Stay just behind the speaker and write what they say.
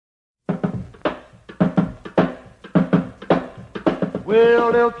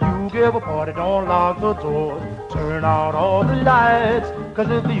Well, if you give a party, don't lock the doors. Turn out all the lights. Cause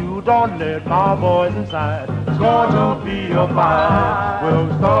if you don't let my boys inside, it's going to be a fight. Well,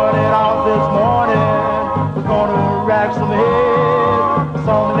 we started out this morning. We're gonna rack some heads.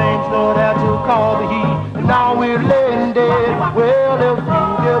 Some names know how to call the heat. And now we're laying dead. Well, if you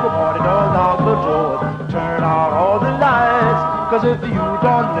give a party, don't lock the doors. Turn out all the lights. Cause if you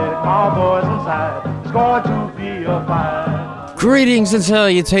don't let my boys inside, it's going to be a fight. Greetings and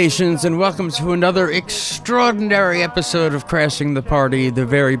salutations, and welcome to another extraordinary episode of Crashing the Party, the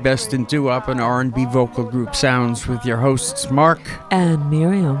very best in doo-wop and R&B vocal group sounds, with your hosts Mark and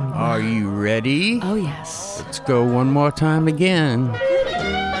Miriam. Are you ready? Oh, yes. Let's go one more time again.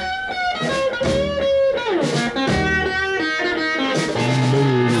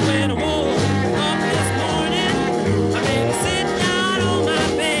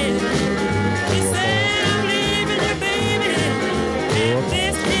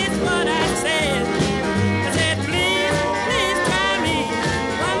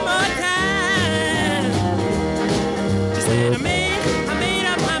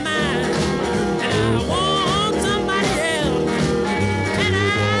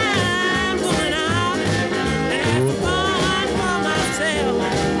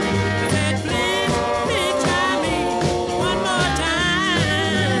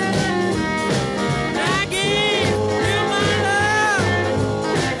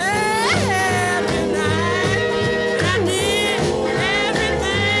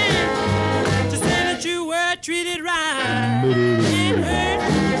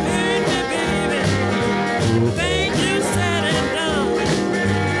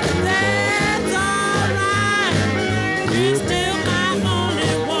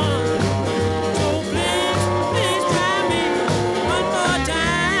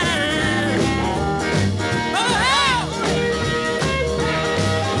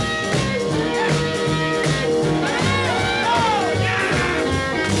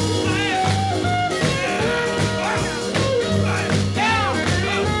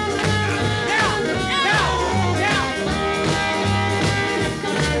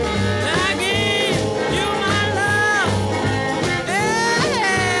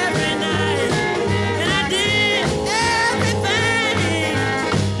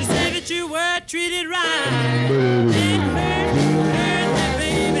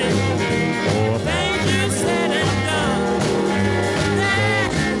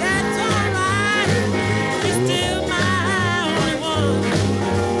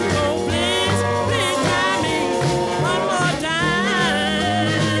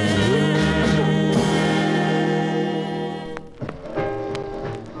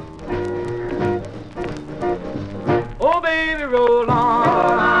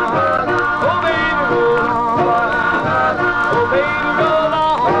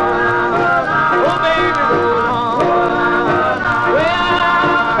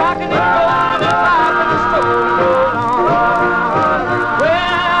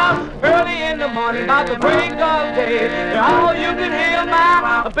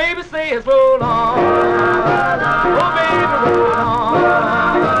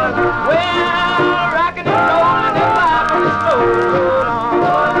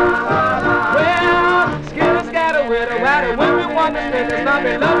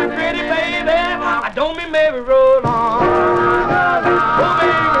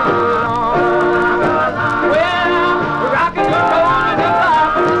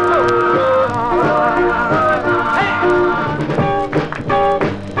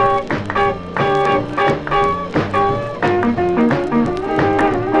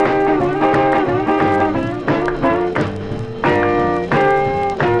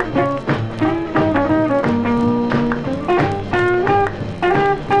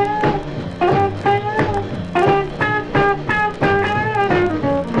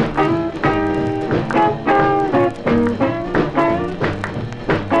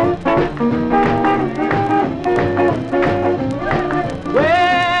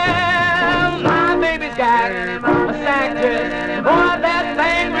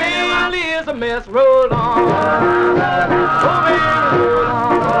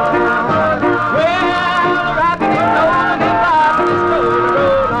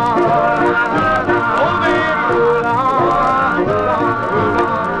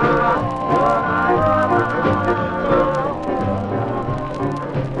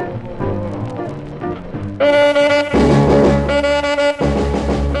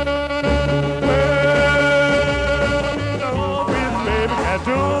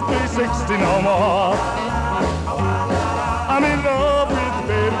 I'm in love with you,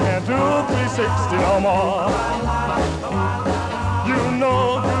 baby, can't do 360 no more. You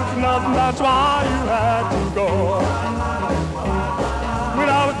know there's nothing, that's why you had to go. When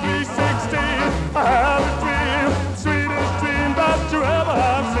I was 316, I had a dream, sweetest dream that you ever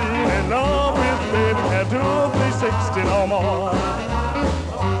have seen. In love with baby, can't do 360 no more.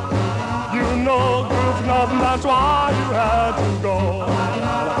 You know there's nothing, that's why you had to go.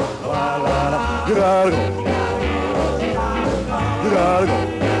 You gotta go. You gotta go.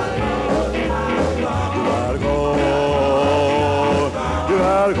 You gotta go. You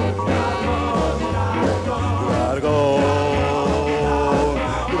gotta go.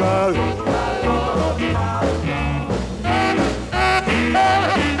 You gotta go. You gotta go. You gotta go.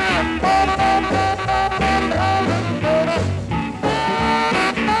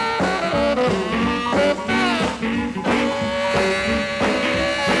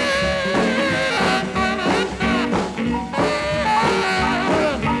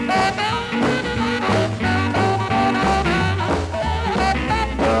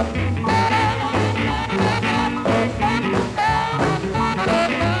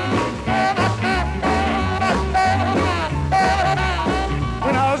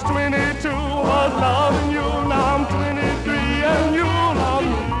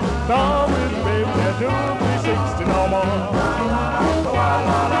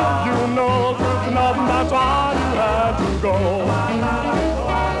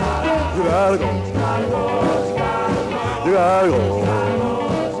 You gotta go. You gotta go.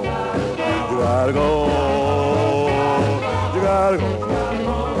 You gotta go. You gotta go.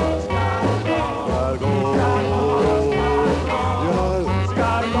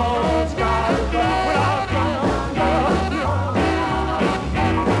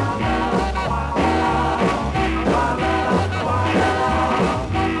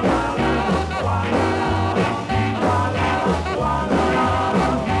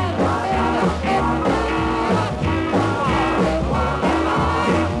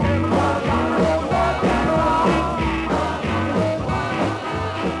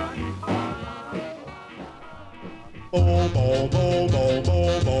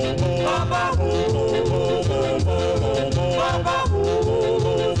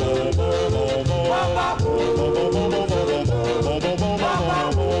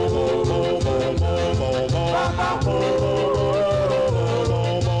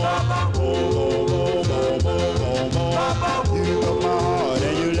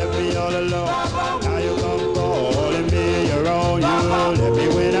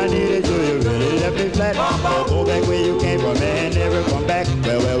 Go back where you came from and never come back.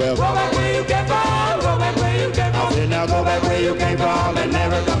 Well. Go back where you came from. Go back where you came from. I said now go back where you came from and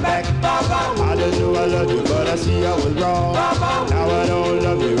never come back. I just knew I loved you, but I see I was wrong. Now I don't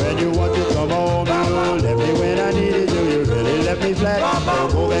love you and you want to come home. You left me when I needed you. You really left me flat.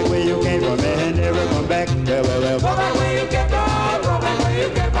 Go back where you came from and never come back. Well. Go back where you came from. Go back where you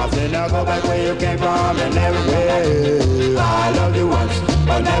came from. I said now go back where you came from and never. Well, I loved you once,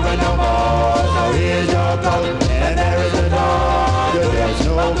 but never no more. So here's your coat, and there is a dog. There's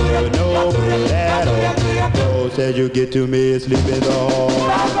no good at all. Oh, said you get to me and sleep in the hall.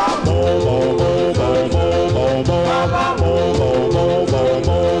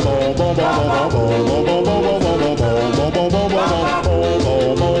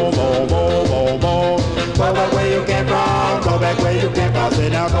 Go back where you came from. Go back where you came from. Say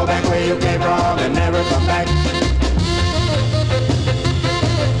now go back where you came from and never come back.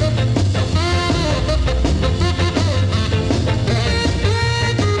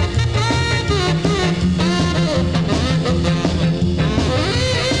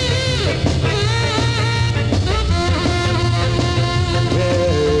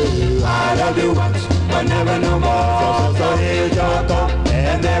 You once, but never no more. So here's your coat,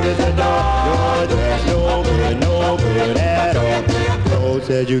 and there is a door. Your dress no good at all. So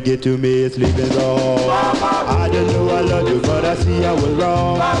said you get to me and sleep in the hall. I just knew I loved you, but I see I was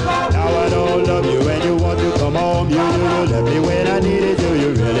wrong. Now I don't love you, and you want to come home. You left me when I needed you. You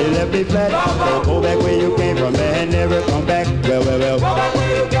really left me flat. So go back where you came from and never come back. Well. Go back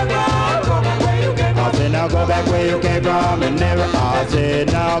where you came from. I said now go back where you came from and never. I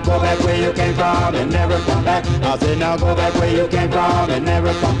said now go back where you came from and never come back. I said now go back where you came from and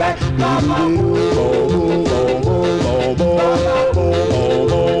never come back.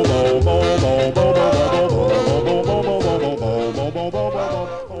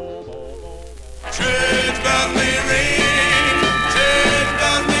 Church bells may ring, church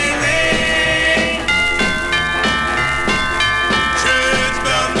bells may ring, church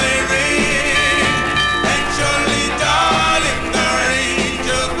bells may ring, and surely, darling, the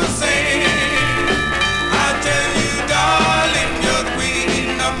angels will sing. I tell you, darling, you're the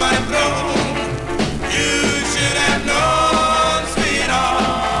queen of my throne. You should have known.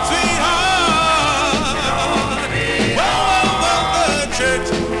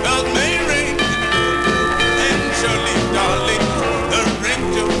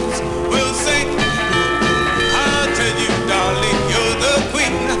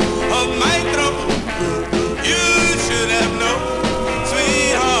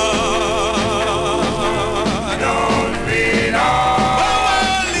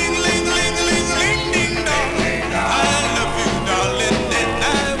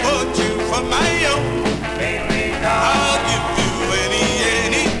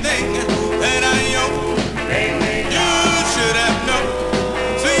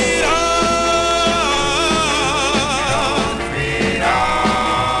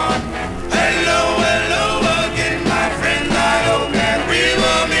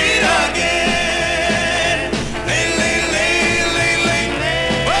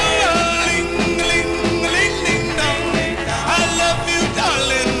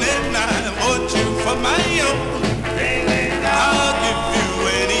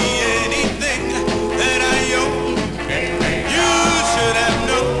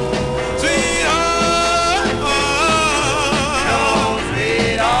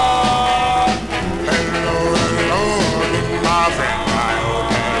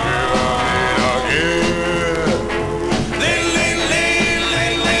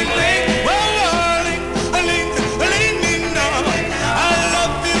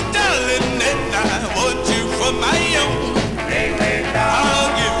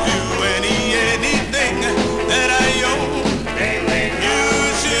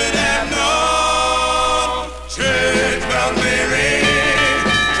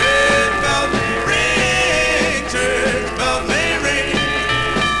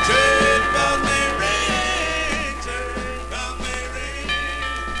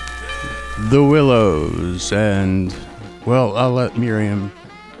 The Willows, and, well, I'll let Miriam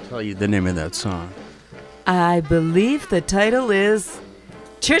tell you the name of that song. I believe the title is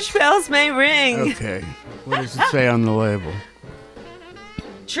Church Bells May Ring. Okay. What does it say on the label?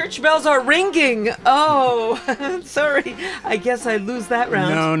 Church bells are ringing. Oh, sorry. I guess I lose that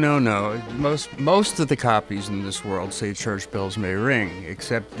round. No. Most of the copies in this world say church bells may ring,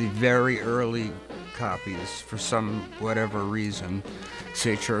 except the very early copies, for some whatever reason,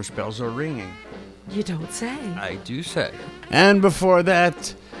 say church bells are ringing. You don't say. I do say. And before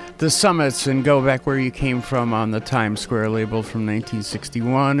that, The Summits and Go Back Where You Came From on the Times Square label from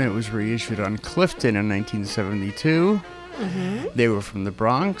 1961. It was reissued on Clifton in 1972. Mm-hmm. They were from the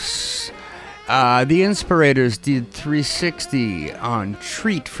Bronx. The Inspirators did 360 on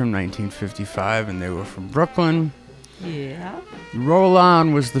Treat from 1955, and they were from Brooklyn. Yeah. Roll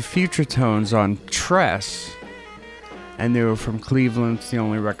On was the Future Tones on Tress, and they were from Cleveland. It's the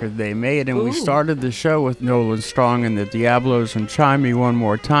only record they made. And we started the show with Nolan Strong and the Diablos and Chime Me One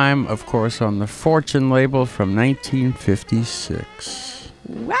More Time, of course, on the Fortune label from 1956.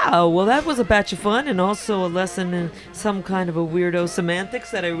 Wow, well, that was a batch of fun and also a lesson in some kind of a weirdo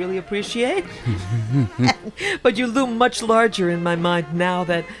semantics that I really appreciate. But you loom much larger in my mind now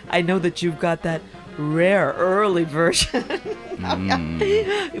that I know that you've got that rare early version.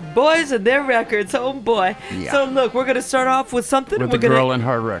 Boys and their records, oh boy. Yeah. So look, we're going to start off with something. With the Girl in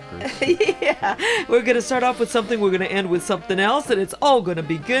Her records. Yeah, we're going to start off with something, we're going to end with something else, and it's all going to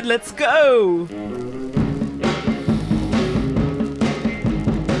be good. Let's go.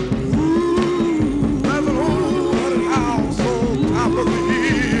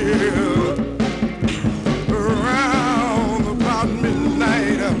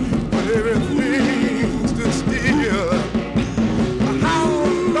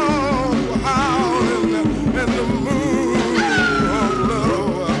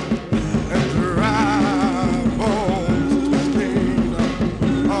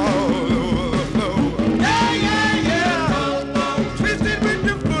 All over the floor.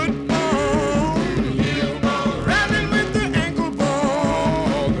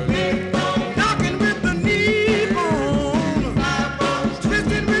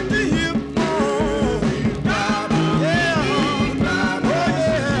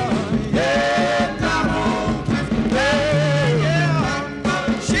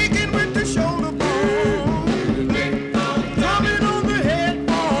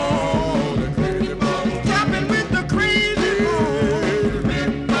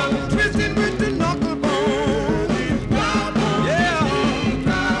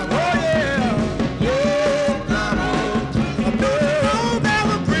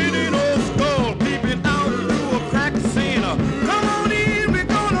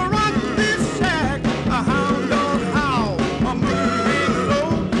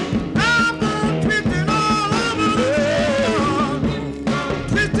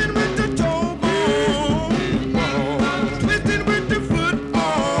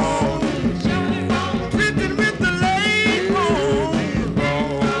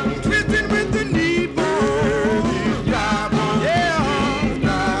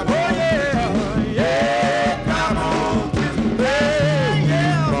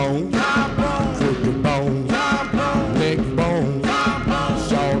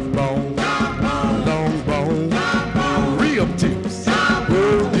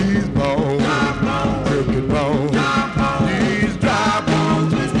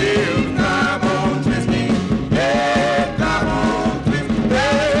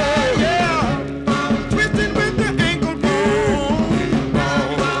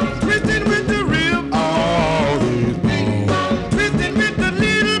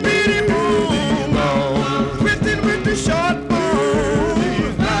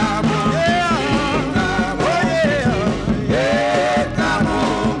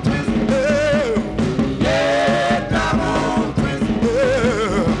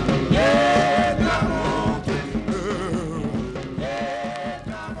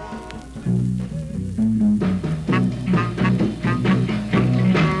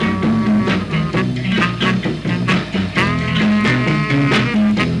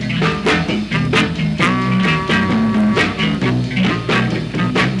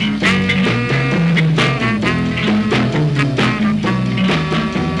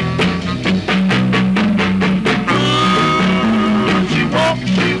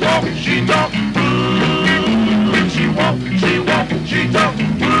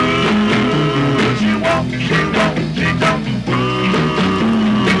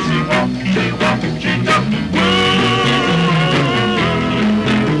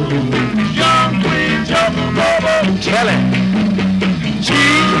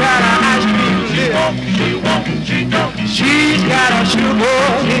 She's got a sugar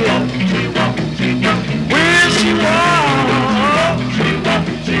hill. When she walks,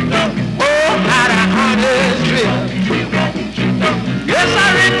 oh, how the honey's drip. Yes, I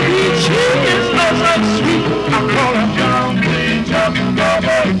repeat, she is so sweet. I call her Young Queen Jungle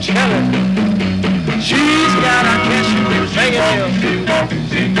Bubble. She's got a cashew fingernail.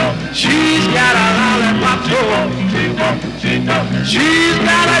 She's got a lollipop toe. She's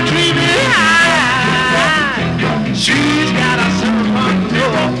got a dreamy eye. She's got a silver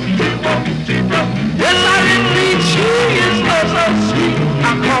toe. Yes, I repeat, she is so sweet.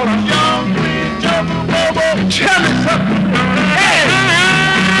 I call her Young Queen Jungle Bubble. Tell me something. Hey!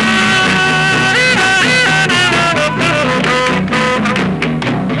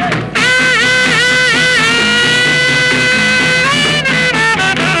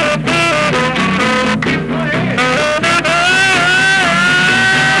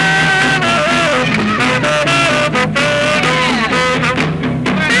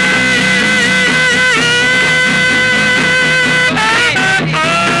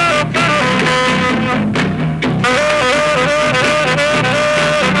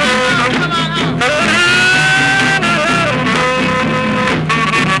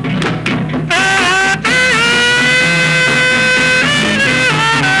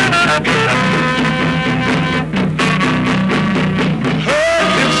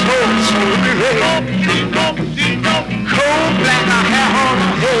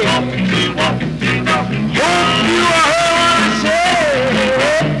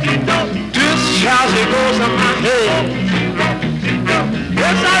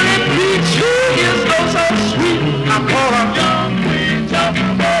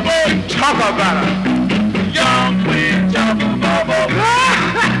 Talk about her. Young Queen Jungle Bubble.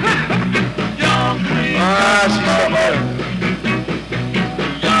 Young Queen she's so good.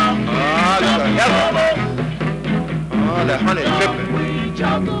 Young Queen Jungle Bubble. Oh, that honey dripping. Young Queen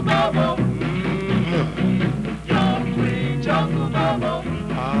Jungle Bubble. Young Queen Jungle Bubble.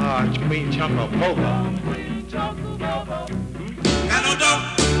 Queen Jungle Bubble. Young Queen Jungle Bubble. Got no dough,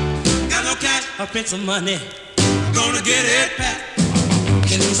 got no cash. I spent some money. I'm gonna get it back.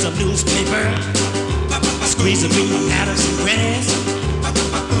 Get me some newspaper, squeeze a green out of some grass.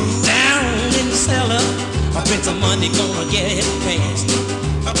 Down in the cellar, I spent some money, gonna get it fast.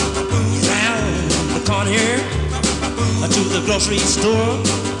 Round the corner here, to the grocery store.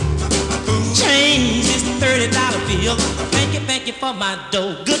 Change this $30 bill. Thank you for my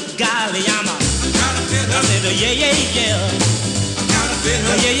dough. Good golly, I'm a counterfeiter. I said, yeah. I'm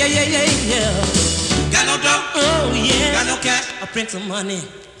counterfeiter. Yeah. Got no dough. Oh yeah. Got no cash. I print some money.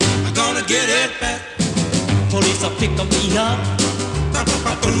 I'm gonna get it back. Police will pick me up.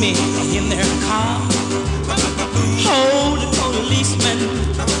 Put me in their car. Hold the policeman.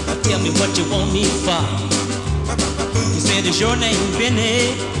 Tell me what you want me for. He said, is your name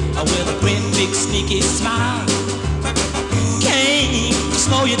Benny? With a great big sneaky smile. Came to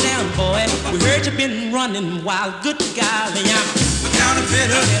slow you down, boy. We heard you been running wild. Good golly, I'm a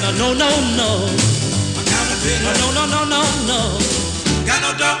counterfeiter. No. A counterfeiter. No. Got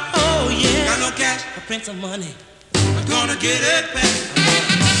no dough. Oh yeah. Got no cash. I print some money. I'm gonna get it back.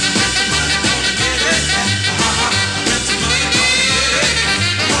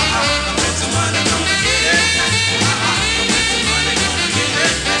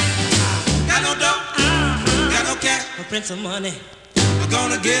 Print some money. I'm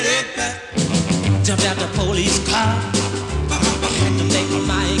gonna get it back. Jumped out the police car. Had to make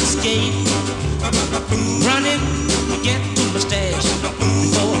my escape. Running to get to my stash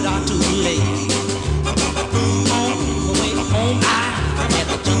before it got too late. On the way home, I had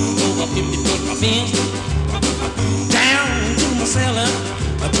to jump over 50-foot fence. Down to my cellar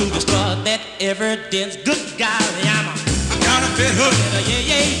to destroy that evidence. Good golly, I'm a counterfeiter.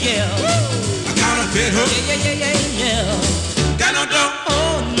 Yeah. A counterfeiter. Yeah. Got no dough.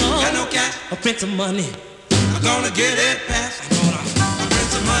 Oh no. Got no cash. I print some money. I'm gonna get it fast. I print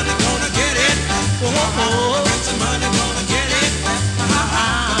some money, gonna get it fast. I print some money, gonna get it fast.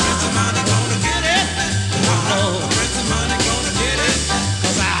 I print some money, gonna get it fast. I print some money, gonna get it fast.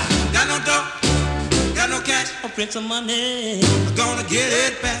 'Cause I got no dough, got no cash. I print some money. I'm gonna get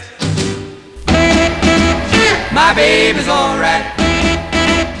it back. My baby's alright.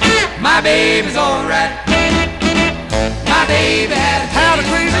 My baby's alright. My baby had a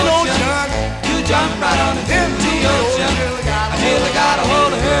crazy notion to jump right on into the ocean. I nearly got a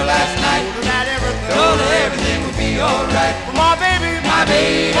hold of her last night. Told her everything would be alright. My baby, My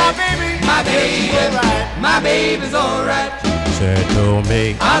baby, my baby, my baby, my baby's alright. said to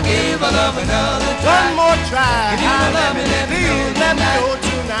me, I'll give her love another try. one more try. If you love me, let me Please go let me tonight. go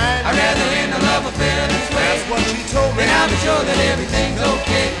tonight. I'd rather in a love affair this way That's what she told me. than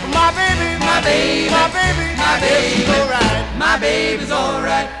my baby, alright. My baby's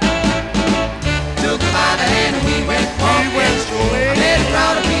alright. Took her by the hand and we went walking. I met a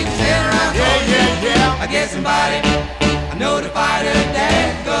crowd of people standing around talking. I guess somebody notified her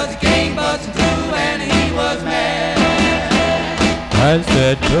dad, 'cause he came busting through and he was mad. I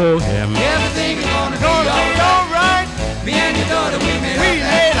said to him, everything is gonna be alright. Me and your daughter, we made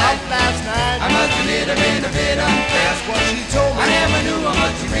up last night. I must admit I've been a bit unfair. That's what she told me. I never knew how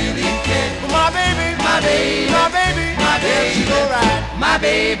much she really cared. But my baby, my baby, my baby, my baby, she's alright. My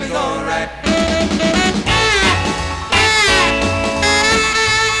baby's alright.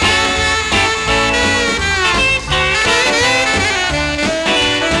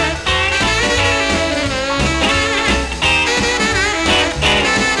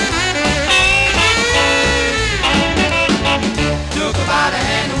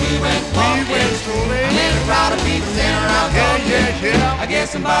 I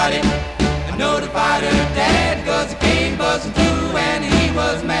guess somebody notified her dad, 'cause he came buzzing through and he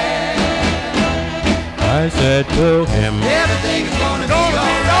was mad. I said to him, everything is gonna be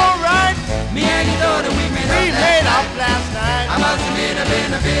alright. Me and your daughter, we made up last night. I must admit I've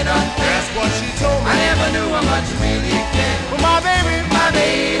been a bit unfair. That's what she told me. I never knew how much you really cared. But my baby, my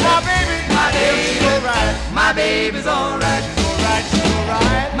baby, my baby, my baby, she's alright. My baby's alright. She's alright, she's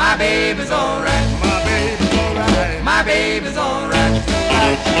alright. My baby's alright. My baby's alright. My baby's alright.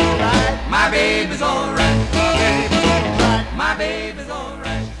 My baby's alright. My baby's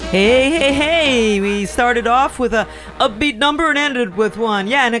alright. Hey, we started off with a upbeat number and ended with one.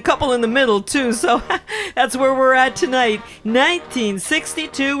 Yeah, and a couple in the middle too, so that's where we're at tonight.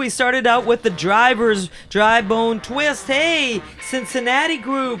 1962, we started out with the Drivers, Dry Bone Twist. Hey, Cincinnati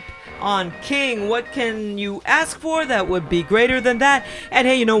group on King. What can you ask for that would be greater than that? And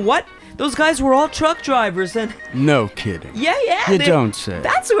hey, you know what? Those guys were all truck drivers, and no kidding. Yeah. You don't say.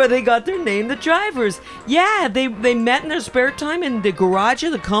 That's where they got their name, the Drivers. Yeah, they met in their spare time in the garage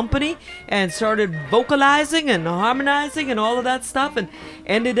of the company and started vocalizing and harmonizing and all of that stuff, and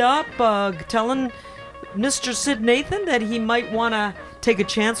ended up telling Mr. Sid Nathan that he might want to take a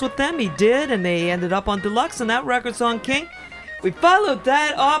chance with them. He did, and they ended up on Deluxe, and that record's on King. We followed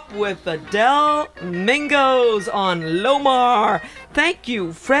that up with the Del Mingos on Lomar. Thank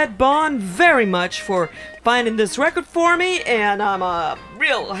you, Fred Bond, very much for finding this record for me, and I'm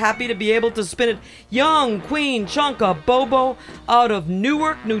real happy to be able to spin it. Young Queen Chunka Bobo out of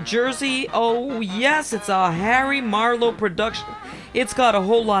Newark, New Jersey. Oh yes, it's a Harry Marlowe production. It's got a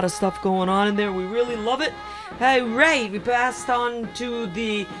whole lot of stuff going on in there. We really love it. Hey, right, we passed on to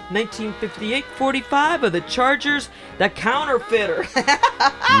the 1958 45 of the Chargers, The Counterfeiter.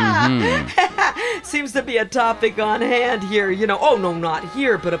 Seems to be a topic on hand here, you know. Oh, no, not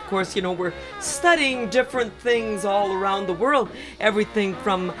here, but of course, you know, we're studying different things all around the world. Everything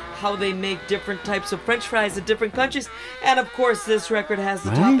from how they make different types of French fries in different countries. And of course, this record has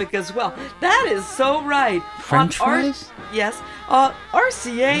the topic as well. That is so right. French fries? Yes.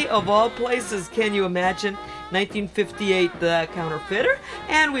 RCA of all places, can you imagine? 1958, The Counterfeiter,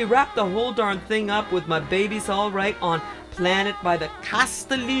 and we wrapped the whole darn thing up with My Baby's Alright on Planet by the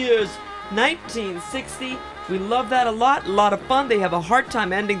Castiliers, 1960. We love that a lot of fun. They have a hard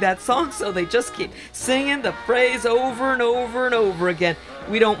time ending that song, so they just keep singing the phrase over and over and over again.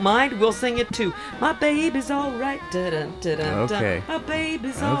 We don't mind, we'll sing it too. My baby's alright, dun dun dun. Okay. My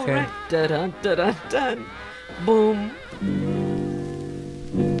baby's alright, dun dun dun dun. Boom.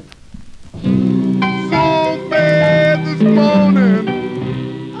 So bad this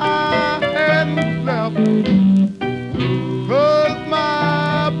morning I hadn't slept, 'cause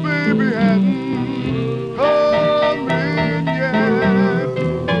my baby hadn't come in yet.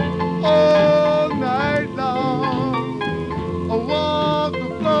 All night long I walked the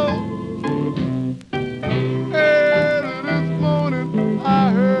floor, and this morning I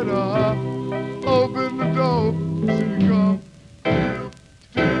heard her open the door.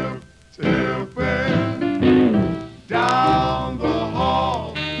 She come down the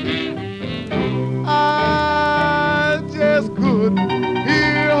hall. I just couldn't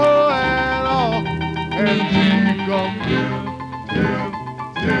hear her at all, and she come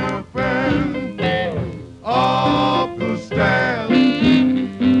tipping up the stairs.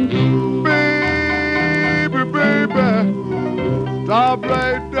 Baby, stop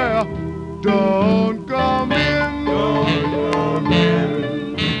right there. Don't come in. Don't come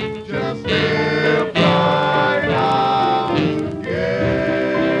in. Just step right out again.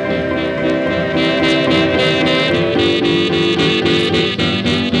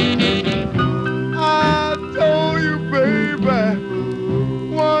 I told you, baby,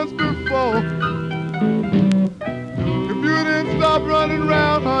 once before, if you didn't stop running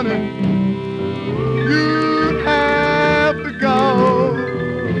around, honey,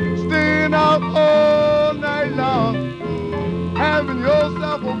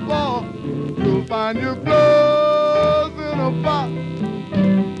 yourself a ball. You'll find your clothes in a box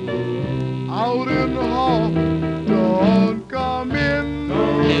out in the hall. Don't come in,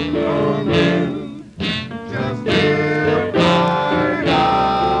 don't come in. Just step right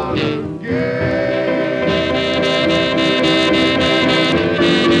out again.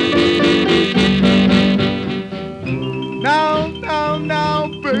 Now,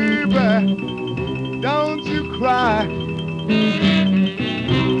 baby, don't you cry.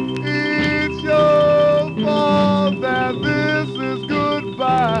 It's your fault that this is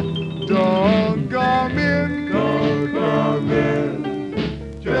goodbye. Don't come in, don't come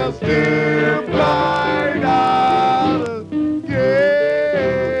in. Just step right out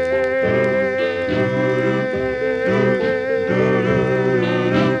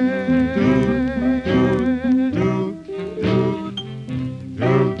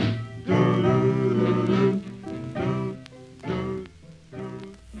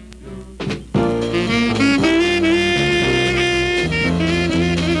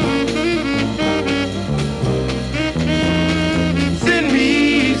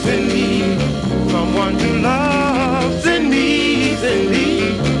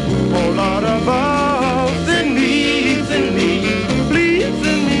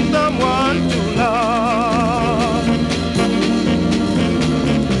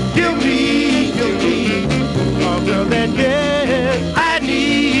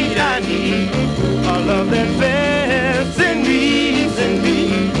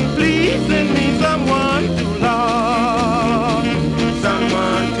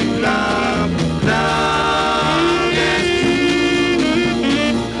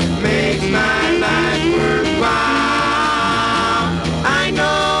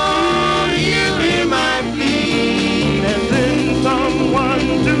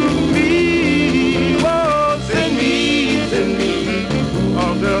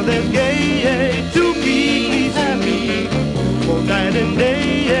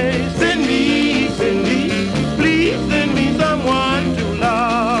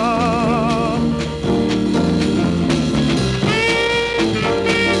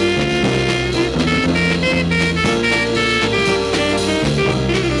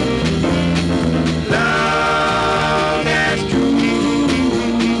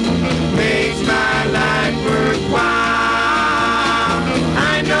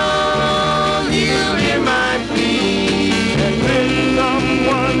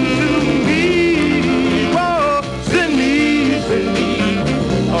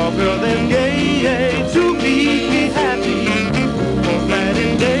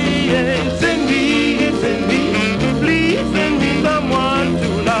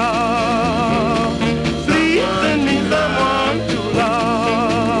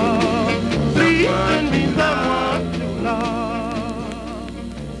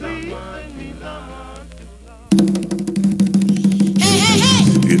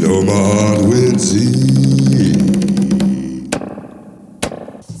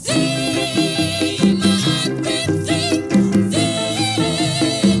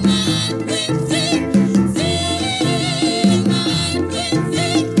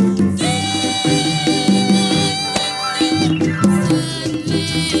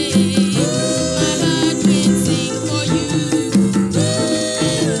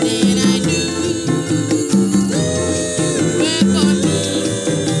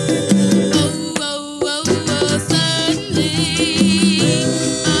Oh, oh,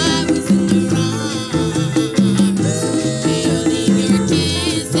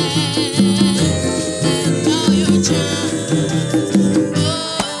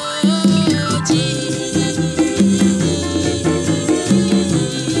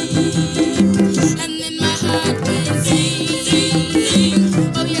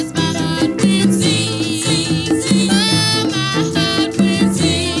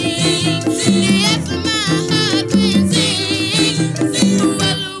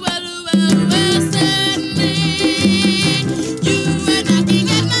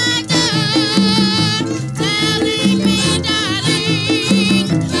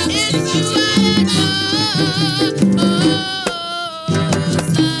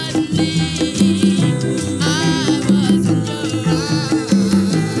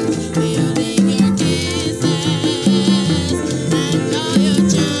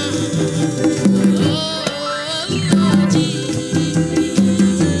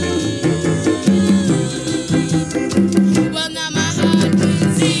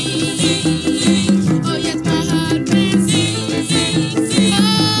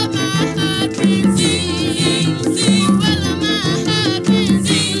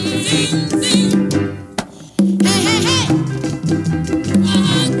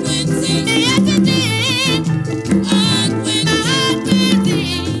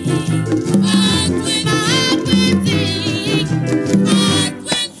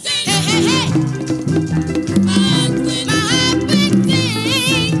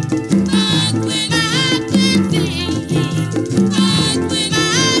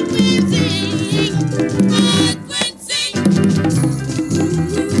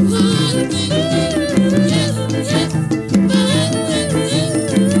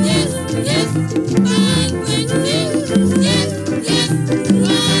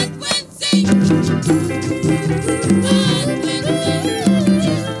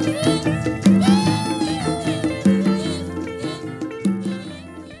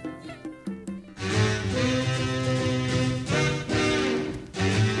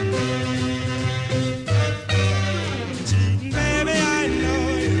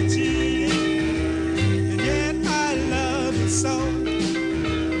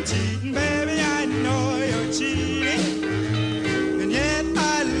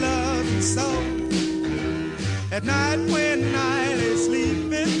 At night when I lay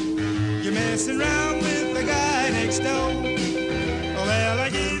sleeping, you're messing around with the guy next door. Well, I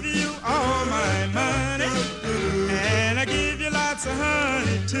give you all my money, and I give you lots of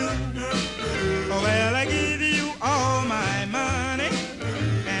honey too. Well, I give you all my money,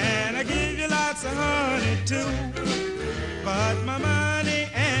 and I give you lots of honey too. But my money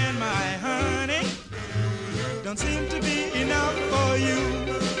and my honey don't seem to be enough for you.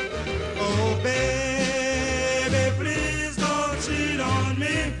 Oh, baby, please don't cheat on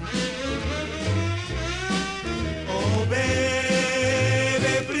me. Oh,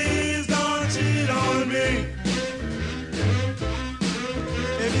 baby, please don't cheat on me.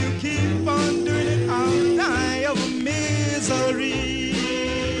 If you keep on doing it, I'll die of misery.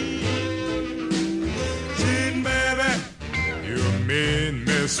 Cheating, baby, You mean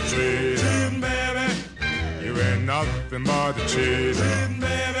mistreat. cheating, baby, You ain't nothing but a cheat. cheating,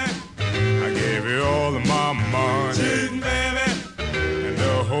 baby, I gave you all of my money cheating, baby, and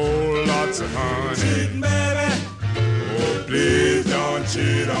a whole lots of honey. cheating, baby. Oh, please don't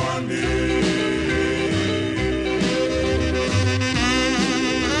cheat on me.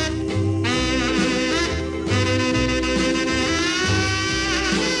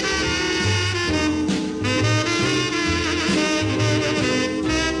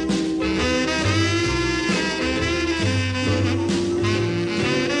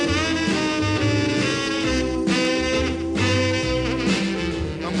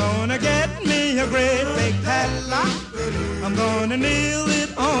 I'm gonna get me a great big padlock. I'm gonna nail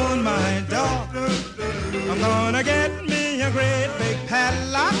it on my door. I'm gonna get me a great big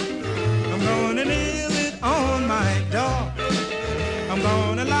padlock. I'm gonna nail it on my door. I'm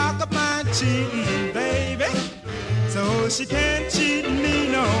gonna lock up my cheating baby, so she can't cheat me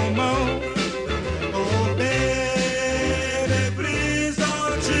no more. Oh, baby, please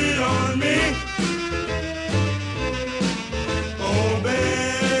don't cheat on me. Oh,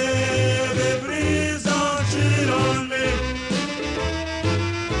 baby, please don't cheat on me.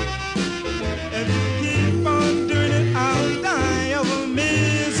 If you keep on doing it, I'll die of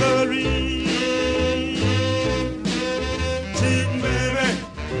misery. Cheating, baby,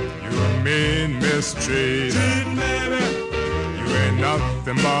 You mean mistreat. cheating, baby, You ain't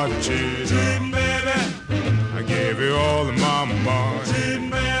nothing but a cheat. cheating, baby, I gave you all of my money cheating,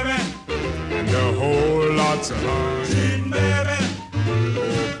 baby, and a whole lots of honey. cheating, baby.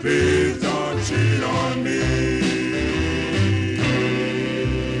 Oh, please don't cheat on me.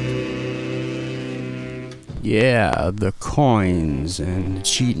 Yeah, the Coins and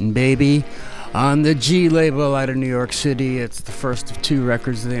Cheatin' Baby on the G label out of New York City. It's the first of two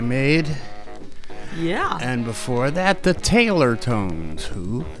records they made. Yeah. And before that, the Taylor Tones.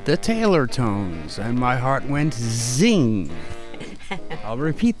 Who? The Taylor Tones. And My Heart Went Zing. I'll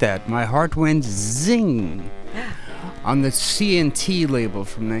repeat that. My Heart Went Zing. On the C&T label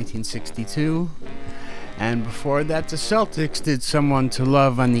from 1962. And before that, the Celtics did Someone to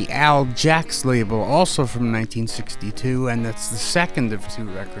Love on the Al Jacks label, also from 1962, and that's the second of two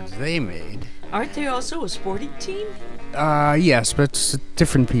records they made. Aren't they also a sporting team? Yes, but it's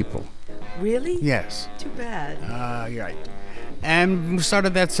different people. Really? Yes. Too bad. You're right. And we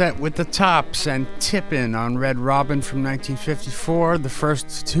started that set with the Tops and Tippin' on Red Robin from 1954, the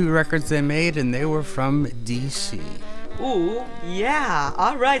first two records they made, and they were from D.C. Ooh, yeah.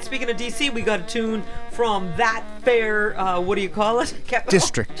 All right. Speaking of DC, we got a tune from that fair, what do you call it?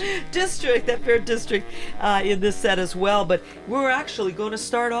 District. That fair district in this set as well. But we're actually going to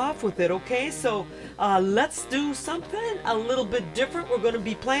start off with it, okay? So let's do something a little bit different. We're going to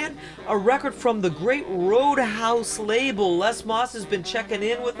be playing a record from the great Roadhouse label. Les Moss has been checking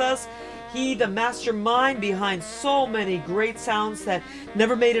in with us. He, the mastermind behind so many great sounds that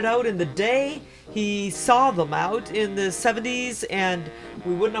never made it out in the day. He saw them out in the 70s, and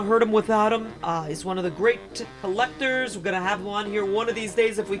we wouldn't have heard him without him. He's one of the great collectors. We're going to have him on here one of these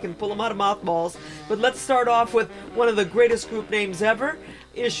days if we can pull him out of mothballs. But let's start off with one of the greatest group names ever,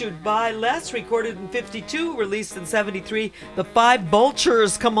 issued by Les, recorded in 52, released in 73. The Five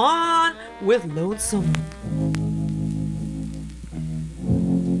Vultures. Come on with Lonesome.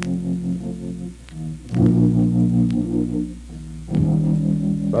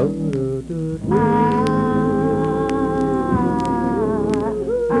 I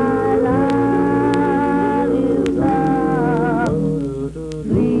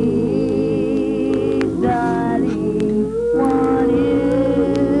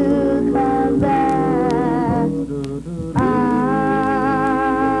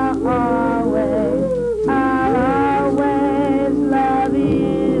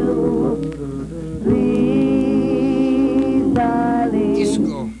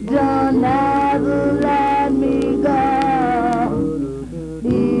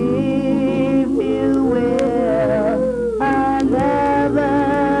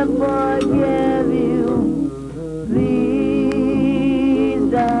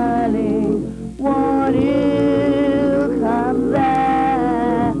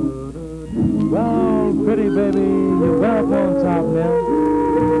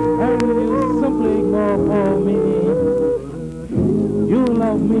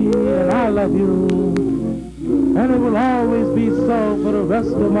love you, and it will always be so for the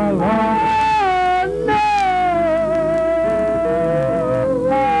rest of my life.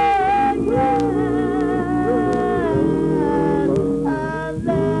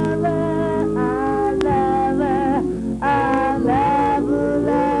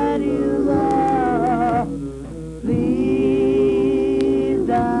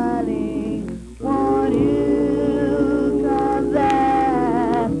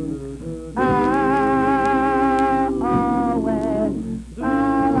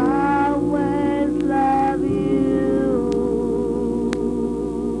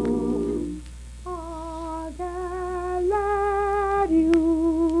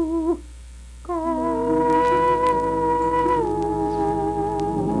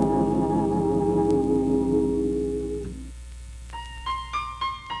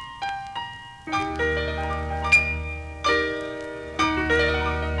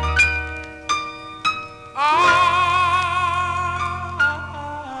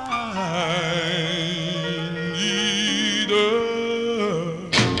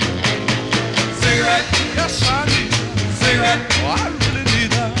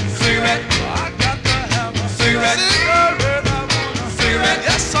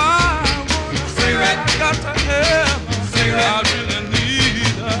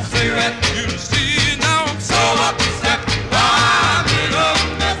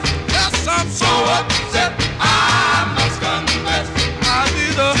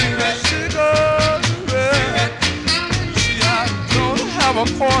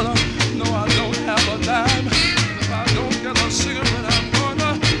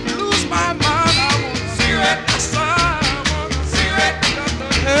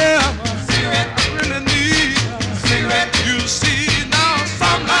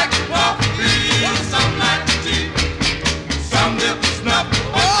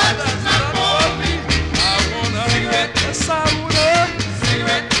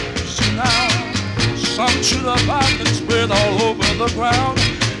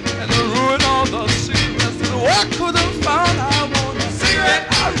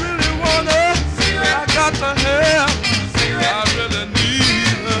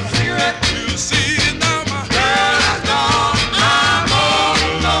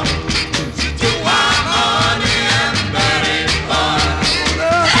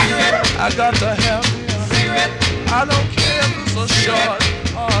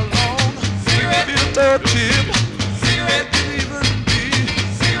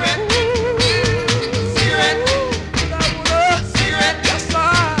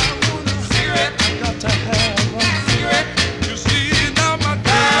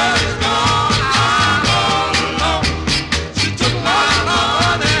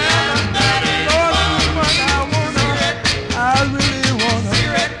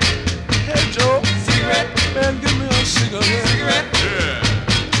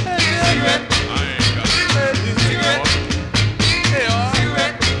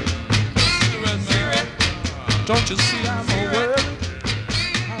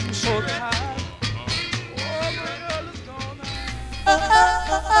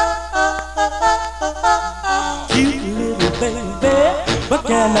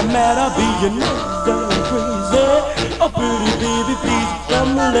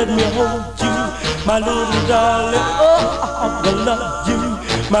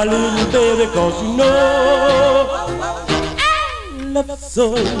 My little baby, 'cause you know I love you so.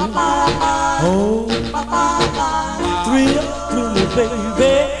 Oh, thrill me,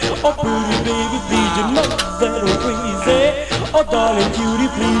 baby. Oh, pretty baby, please, you know that I'm crazy. Oh, darling cutie,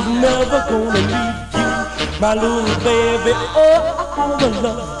 please, never gonna leave you. My little baby, oh, I wanna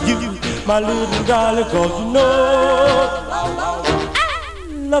love you. My little darling, 'cause you know I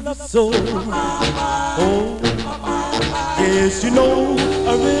love you so. Oh, yes, you know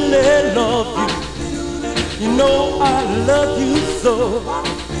I really love you. You know I love you so.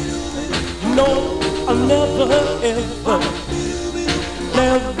 You know I'll never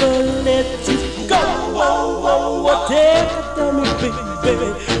ever let you go. Oh, oh, oh, tell me, baby,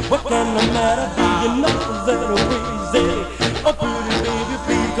 what kind of matter do you know that I'm crazy? Oh, pretty baby,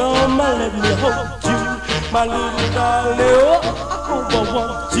 please come and let me hold you. My little darling, oh, I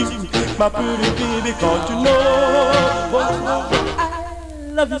want you. My pretty baby, 'cause you know I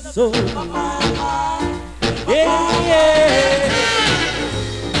love you so. Yeah, yeah.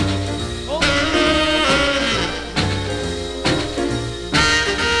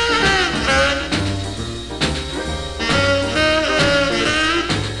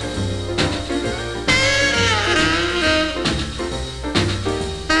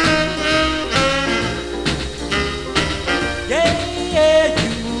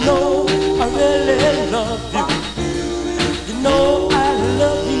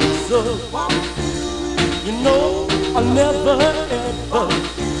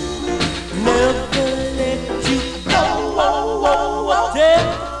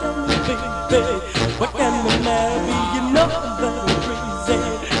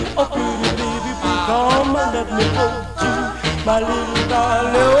 my little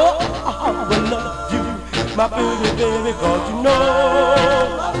darling. Oh, how I love you, my pretty baby, 'cause you know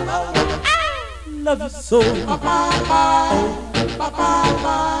I love you so.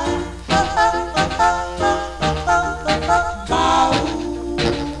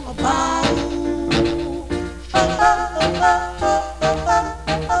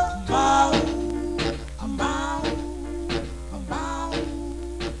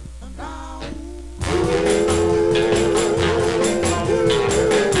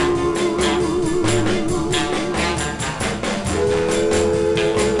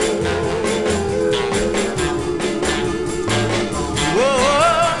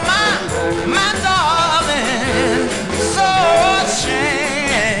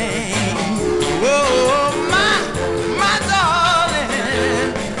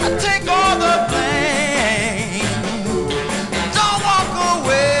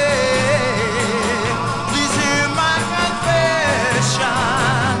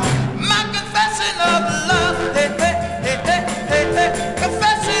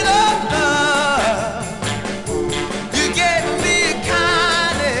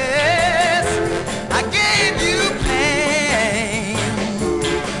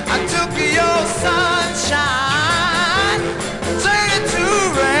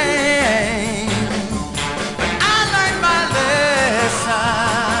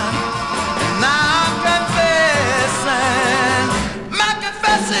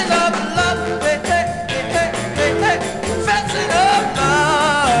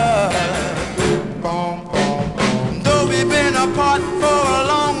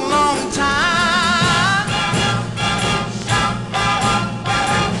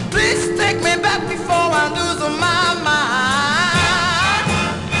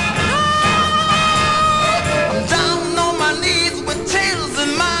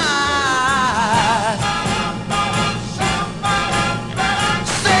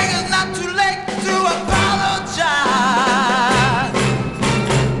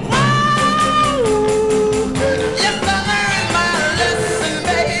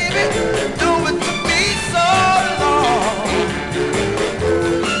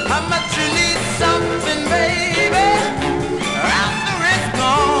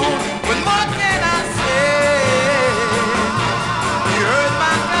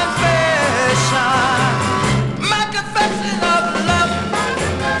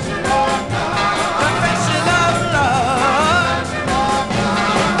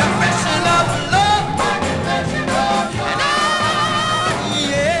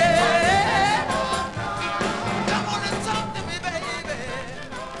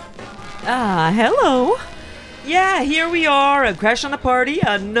 Hello. Yeah, here we are at Crash on the Party,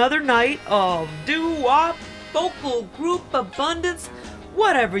 another night of doo-wop, vocal group abundance,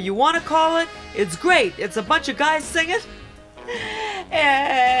 whatever you want to call it. It's great. It's a bunch of guys singing,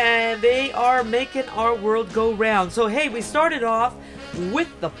 and they are making our world go round. So, hey, we started off with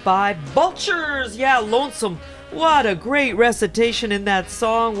the Five Vultures. Yeah, Lonesome. What a great recitation in that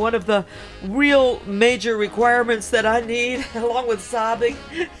song. One of the real major requirements that I need, along with sobbing.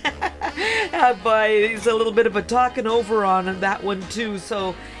 But there's a little bit of a talking over on that one too,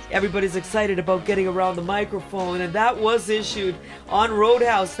 so everybody's excited about getting around the microphone, and that was issued on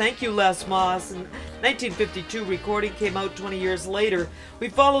Roadhouse. Thank you, Les Moss. And 1952 recording came out 20 years later. We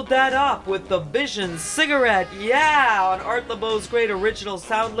followed that up with the Vision Cigarette, yeah, on Art Laboe's great original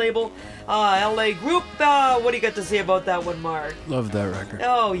sound label, LA Group. What do you got to say about that one, Mark? Love that record.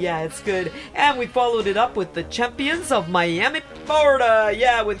 Oh, yeah, it's good. And we followed it up with the Champions of Miami, Florida,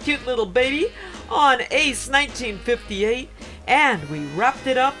 yeah, with Cute Little Baby on Ace 1958. And we wrapped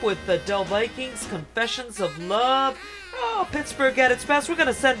it up with the Del Vikings, Confessions of Love. Oh, Pittsburgh at its best. We're going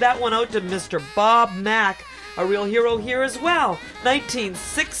to send that one out to Mr. Bob Mack, a real hero here as well.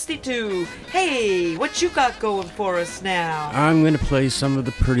 1962. Hey, what you got going for us now? I'm going to play some of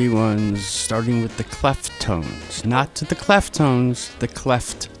the pretty ones, starting with the cleft tones. Not to the cleft tones, the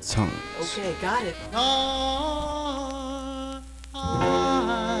cleft tones. Okay, got it. Eyes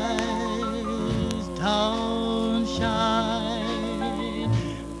don't shine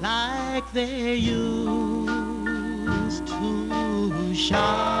like they used to shine,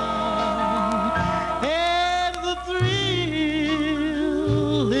 and the thrill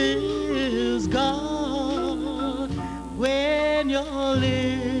is gone when your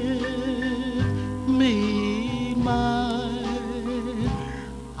lips meet mine.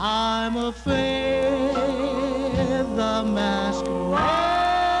 I'm afraid the masquerade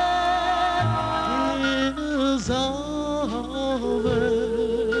is over,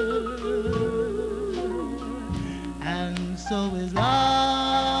 and so is love,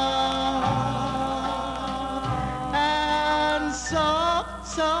 and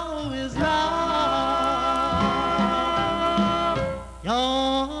so is love.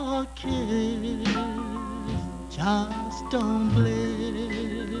 Your kiss just don't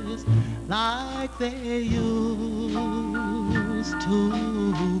bliss like they used to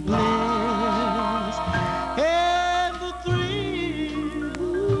bliss. And the thrill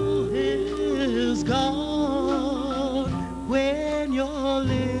is gone when your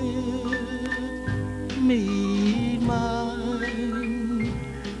lips meet mine.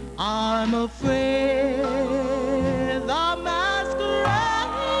 I'm afraid the masquerade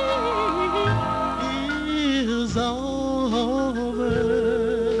is over,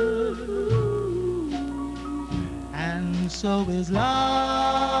 and so is love,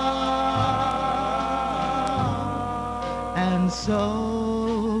 and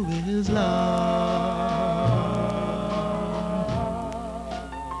so is love.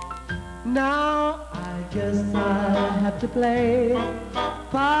 Now I guess I have to play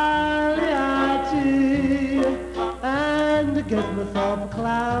Pagliacci and get myself a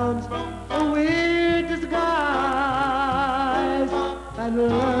clown's a weird disguise and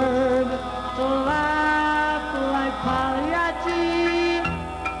learn to laugh like Pagliacci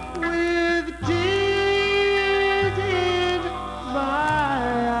with tears in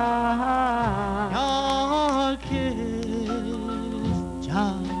my eyes. Your kiss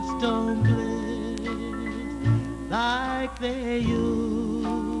just don't bliss like they used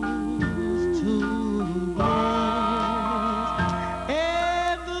to bliss,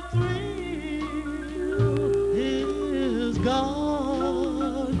 and the thrill is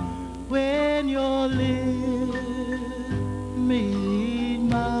gone when your lips meet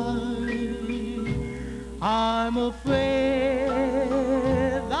mine. I'm afraid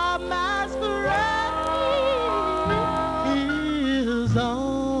the masquerade is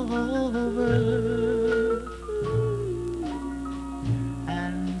over,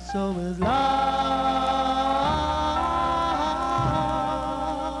 and so is love,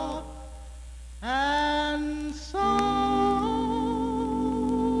 and so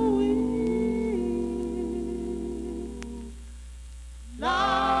is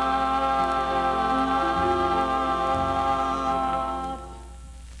love.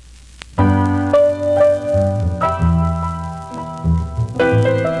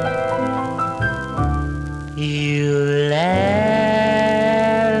 You left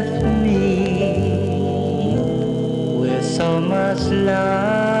me with so much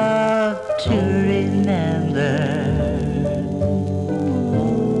love to remember,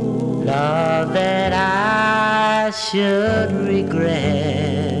 love that I should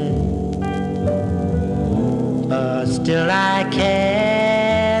regret, but still I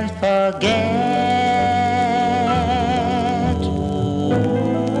can't forget.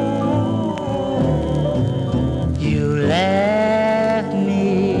 You left me.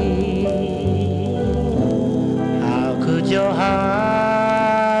 How could your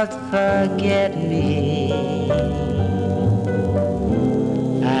heart forget me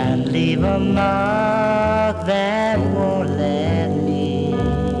and leave a mark that won't let me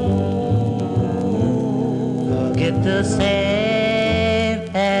forget the same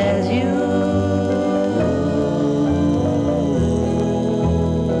as you?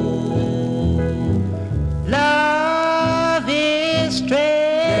 Love is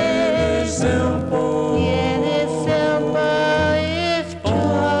strange, simple, yet it's simple if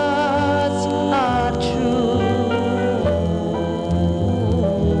truths are true.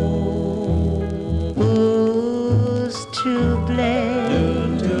 Who's to blame?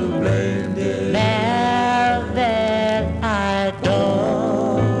 Now that I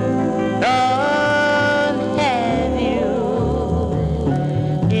don't have you,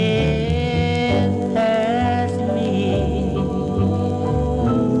 it hurts me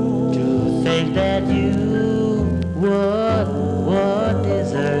to think that you would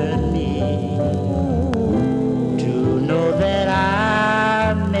desert me, to know that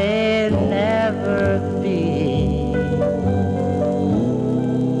I may never be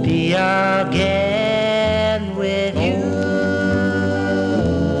again with you.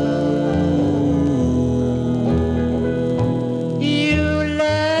 You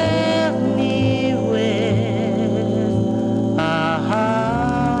left me with a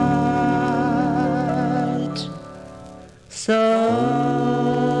heart so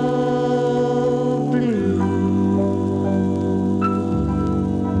blue.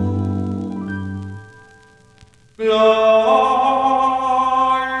 Gloria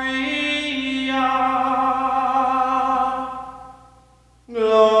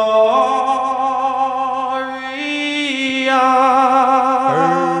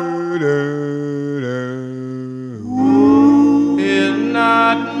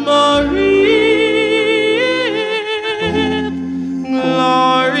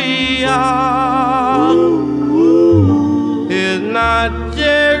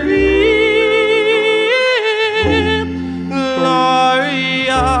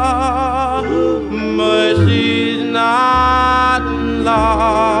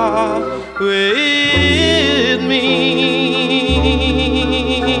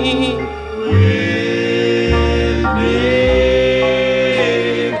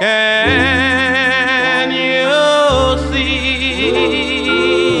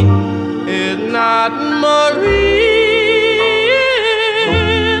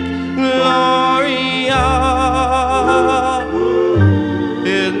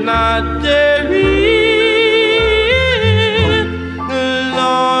not the real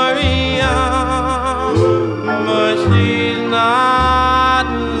Gloria, but she's not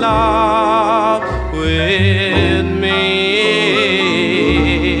in love with me.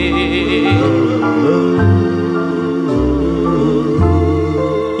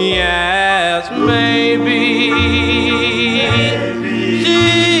 Yes, maybe she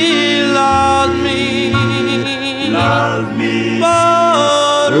loves me,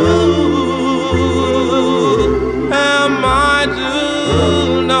 but who am I to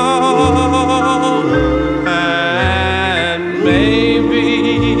know? And maybe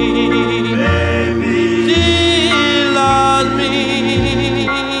she loves me,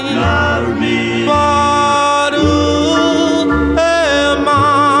 but who am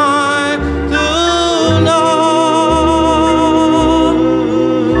I to know?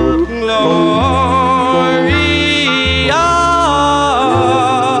 Gloria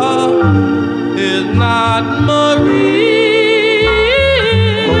is not Marie.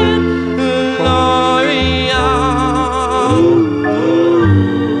 Gloria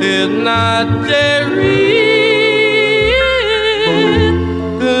is not Jerry.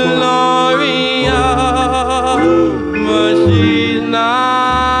 Gloria, but she's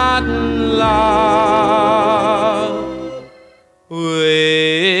not in love with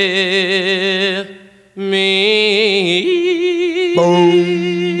me. Boom,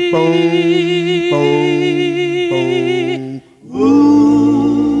 boom, boom, boom.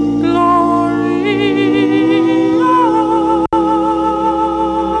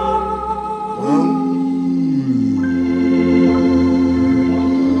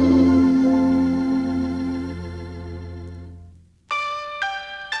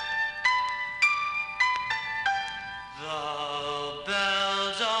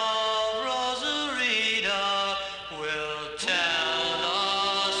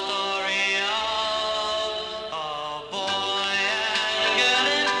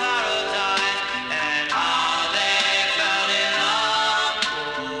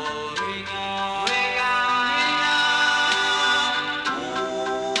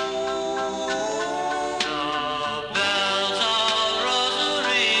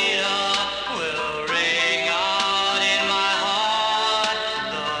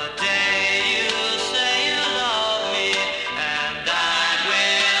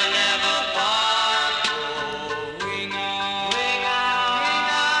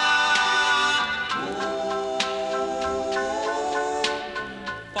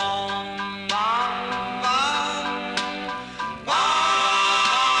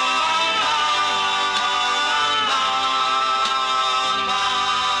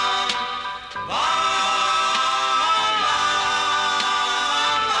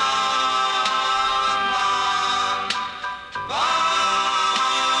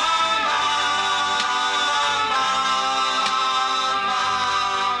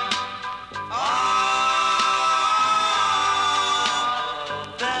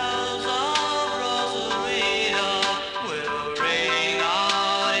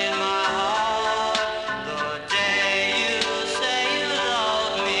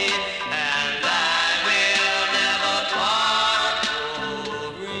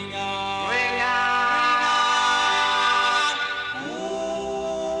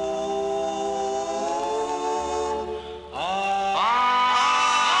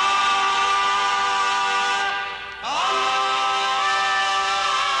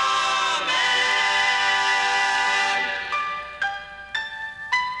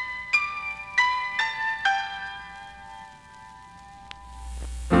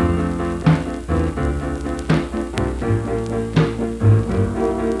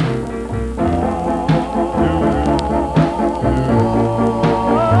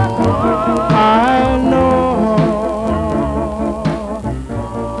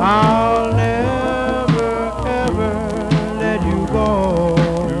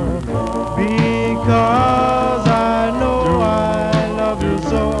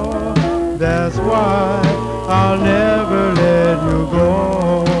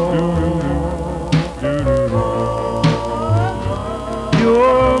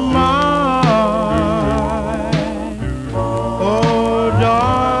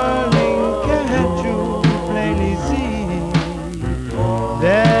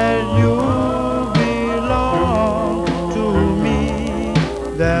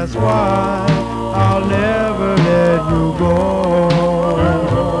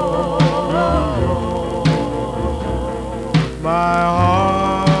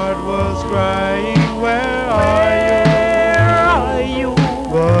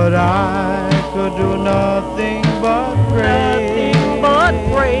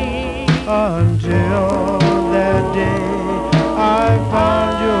 until that day I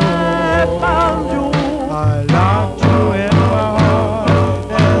found you. I locked you in my heart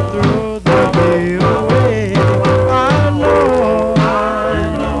and threw the key away. I know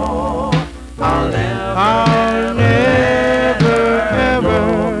I'll never ever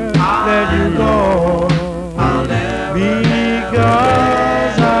let you go.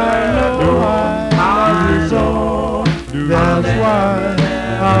 Because I know I love you so. That's why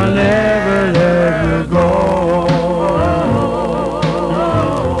I'll never let you go.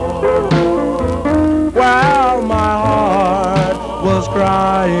 While my heart was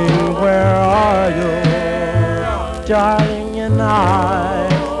crying, where are you? Darling, and I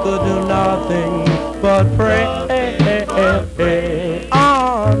could do nothing but pray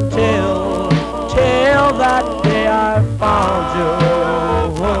till that day I found you.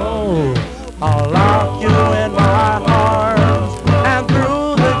 I'll lock you in my arms and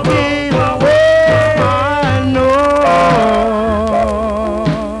threw the key away. I know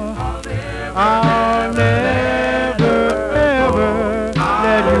I'll never ever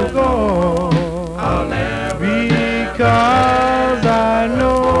let you go. Because I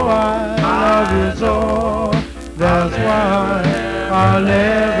know I love you so. That's why I'll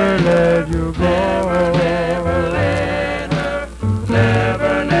never let you go.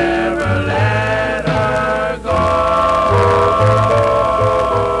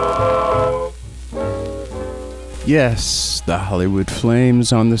 Yes, the Hollywood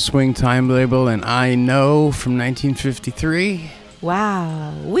Flames on the Swing Time label, and I Know from 1953.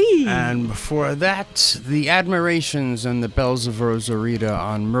 Wow, wee! And before that, the Admirations and the Bells of Rosarita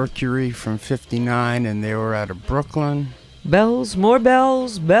on Mercury from 59, and they were out of Brooklyn. Bells, more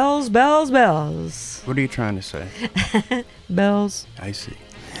bells, bells, bells, bells. What are you trying to say? Bells. I see.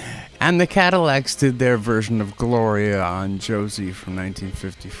 And the Cadillacs did their version of Gloria on Josie from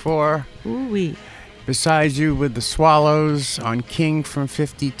 1954. Ooh-wee. Beside You with the Swallows on King from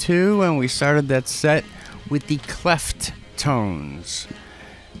 52, and we started that set with the Cleft Tones.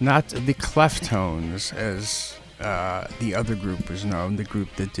 Not the Cleftones, as the other group was known, the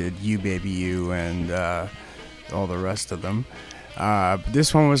group that did You Baby You and all the rest of them.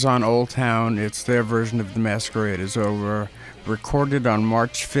 This one was on Old Town. It's their version of The Masquerade Is Over. Recorded on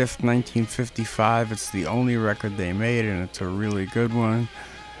March 5th, 1955. It's the only record they made, and it's a really good one.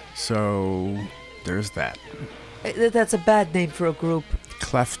 So there's that. That's a bad name for a group.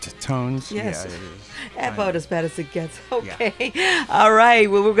 Cleft Tones? Yes. Yeah, it is. About as bad as it gets. Okay. Yeah. All right.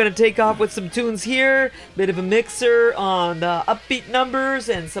 Well, we're going to take off with some tunes here. Bit of a mixer on the upbeat numbers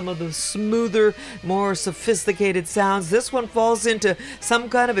and some of the smoother, more sophisticated sounds. This one falls into some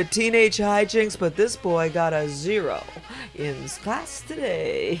kind of a teenage hijinks, but this boy got a 0 in class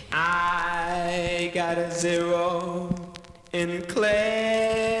today. I got a 0 in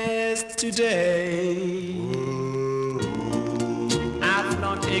class today. I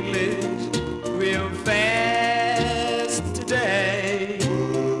learned English real fast today.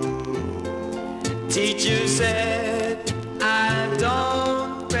 Teacher said I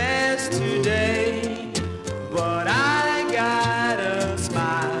don't pass today, but I got a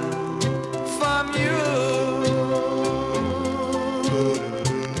smile from you.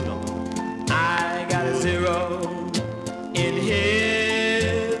 I got a 0 in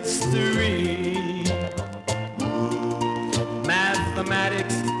history.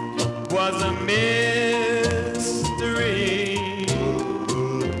 Mathematics was a mystery,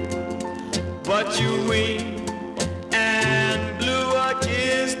 but you winked and blew a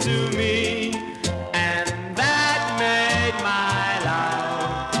kiss to me, and that made my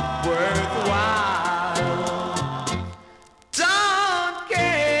life worthwhile. Don't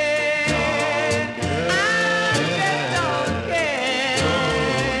care, I just don't care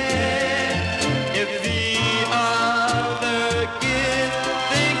if the other kids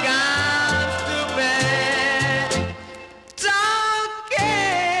think I'm stupid. Don't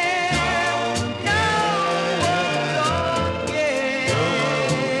care, no, don't care,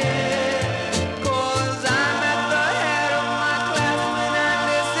 'cause I'm at the head of my class when I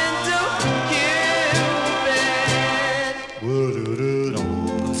listen to Cupid.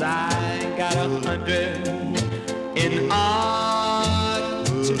 'Cause I got 100 in art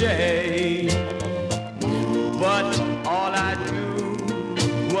today, but all I do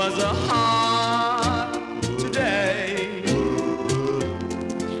was a heart today.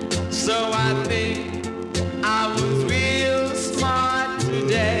 So I think I was real smart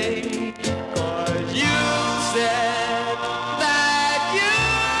today, 'cause you said that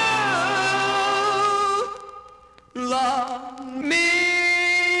you love me.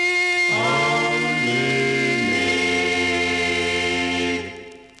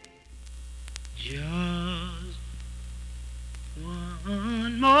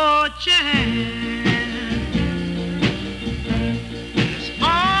 chance. It's all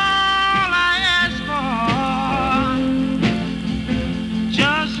I ask for.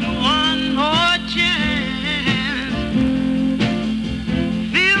 Just one more chance.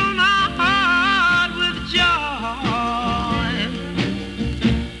 Fill my heart with joy.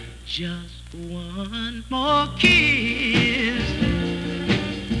 Just one more kiss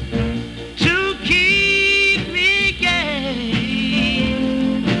to keep me gay.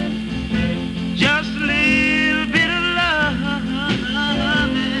 Just a little bit of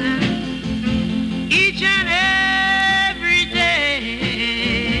loving each and every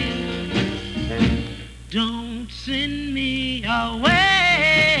day. Don't send me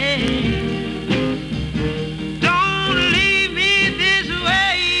away. Don't leave me this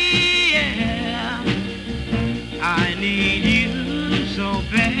way. Yeah. I need you so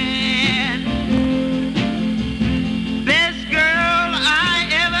bad. Best girl I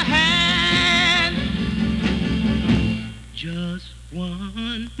ever had. Just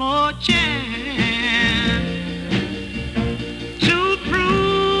one more chance to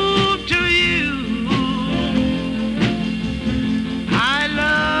prove to you I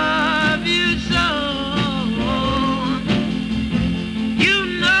love you so. You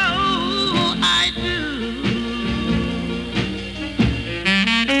know I do.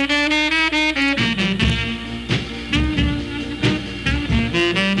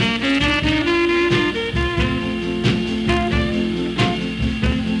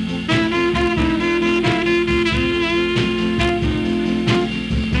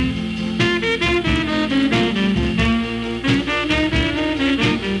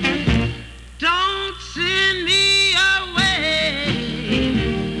 Don't send me away.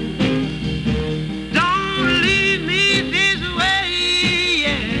 Don't leave me this way.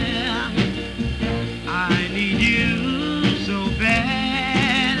 Yeah. I need you so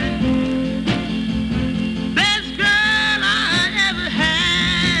bad. Best girl I ever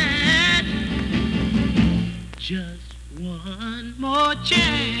had. Just one more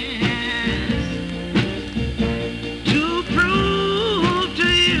chance to prove to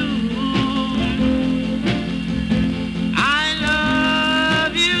you I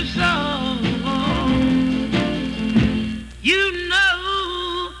love you so. You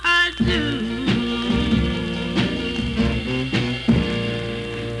know I do.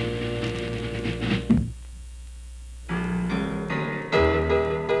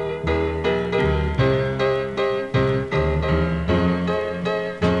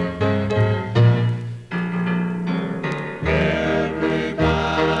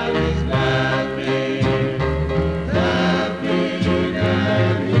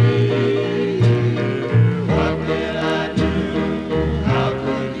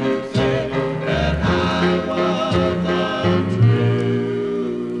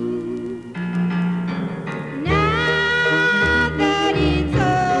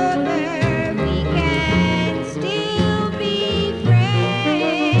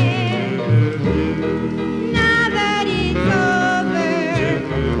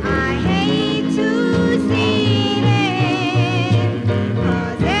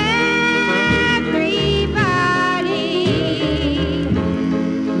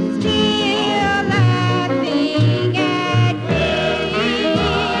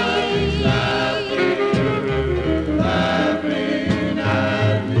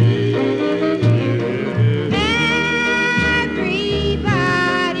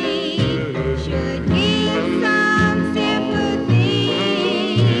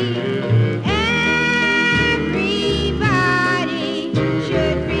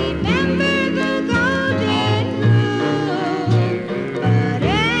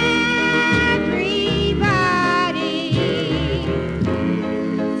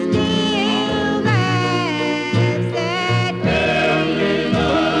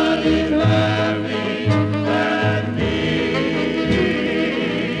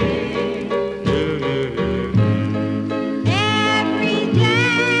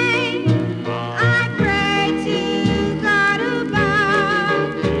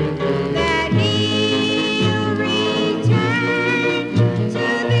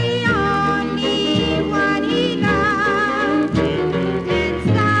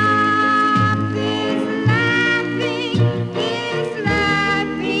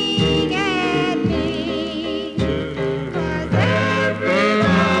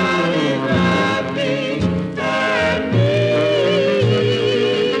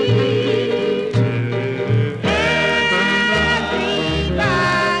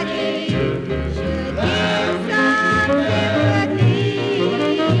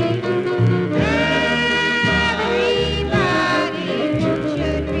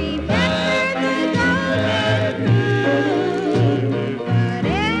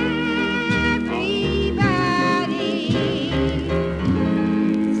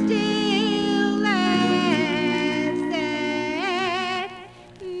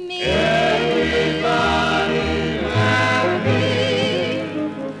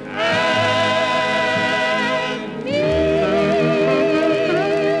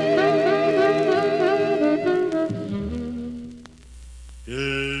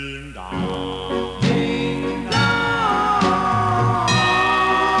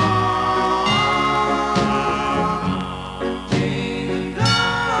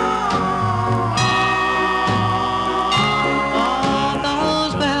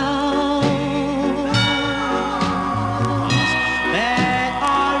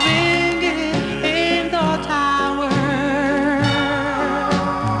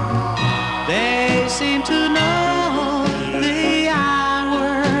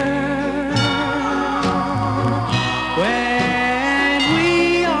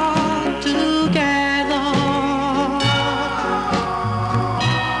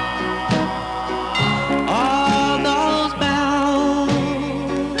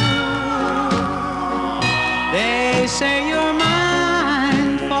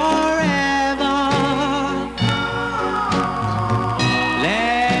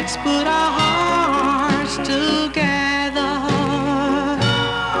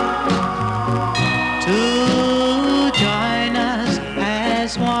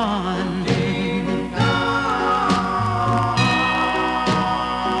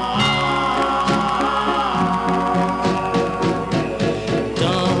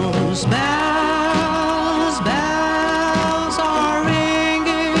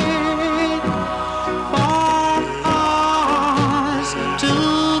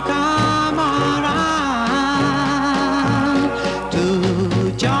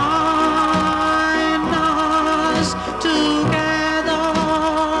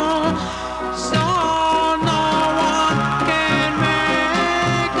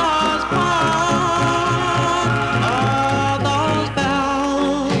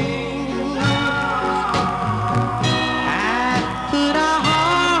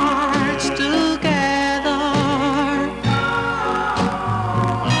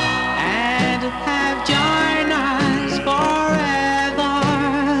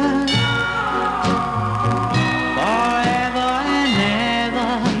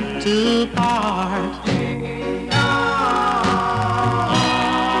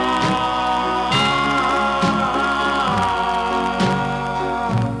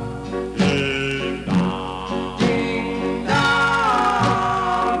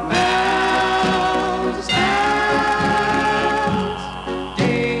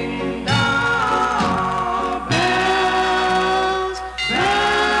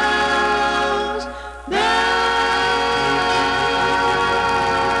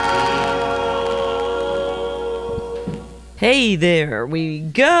 Hey there, we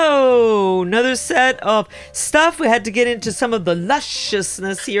go. Another set of stuff. We had to get into some of the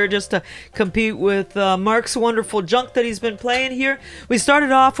lusciousness here just to compete with Mark's wonderful junk that he's been playing here. We started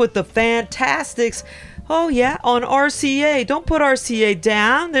off with the Fantastics. Oh yeah, on RCA. Don't put RCA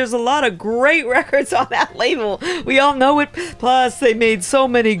down. There's a lot of great records on that label. We all know it. Plus, they made so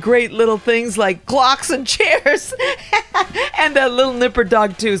many great little things like clocks and chairs. And that little nipper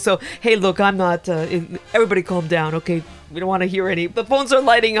dog too. So, hey, look, I'm not... everybody calm down, okay? We don't want to hear any. The phones are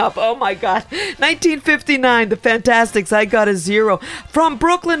lighting up. Oh my God. 1959, the Fantastics, I Got a Zero. From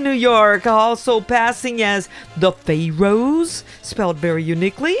Brooklyn, New York, also passing as the Pharaohs, spelled very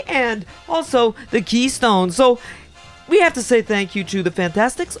uniquely, and also the Keystones. So we have to say thank you to the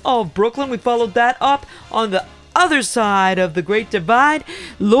Fantastics of Brooklyn. We followed that up on the other side of the Great Divide,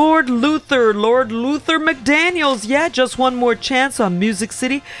 Lord Luther McDaniels. Yeah, Just One More Chance on Music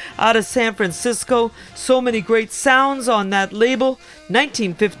City out of San Francisco. So many great sounds on that label.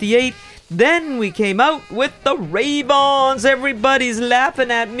 1958. Then we came out with the Ray-Bons. Everybody's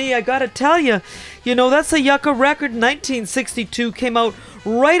laughing at me. I gotta tell you, that's a yucca record. 1962 came out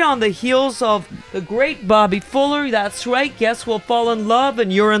right on the heels of the great Bobby Fuller. That's right. Guess We'll Fall in Love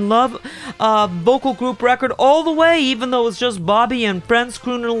and You're in Love. Vocal group record all the way, even though it's just Bobby and friends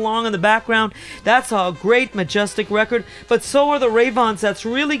crooning along in the background. That's a great, majestic record. But so are the Ray-Bons. That's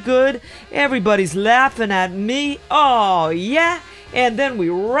really good. Everybody's laughing at me. Oh, yeah. And then we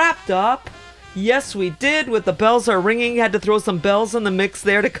wrapped up. Yes, we did, with The Bells Are Ringing. Had to throw some bells in the mix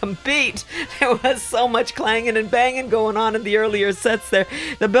there to compete. There was so much clanging and banging going on in the earlier sets there.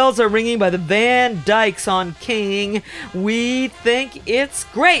 The Bells Are Ringing by the Van Dykes on King. We think it's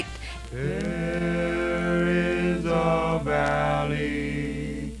great. There is a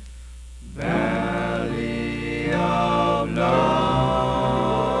valley of love.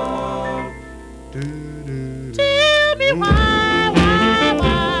 Tell me why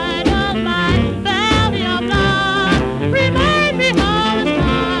does my valley of love remind me of the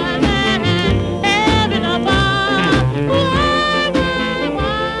stars and heaven above? Why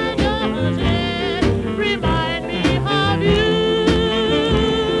does it remind me of you?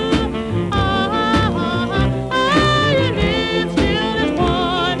 It's still as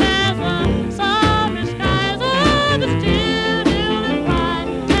warm as the summer skies, the still and bright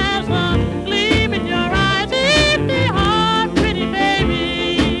as the gleam in your eyes. If they are pretty,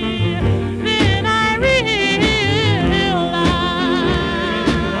 baby, then I realize.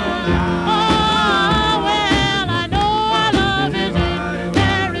 Oh, well, I know our love is in.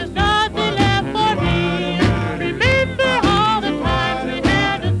 There is nothing left for me. Remember all the times we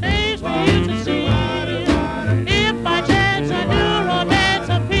had the things we used to see. If by chance a new romance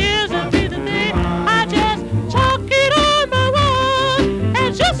appears into the day, I just chalk it on my wall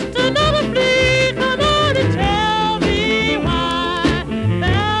as just another plea. Come on and tell me why.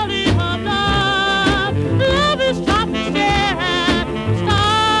 Valley of love, love is dropping down,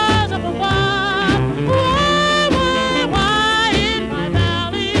 stars up above. Why in my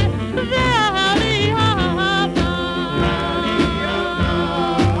valley of love?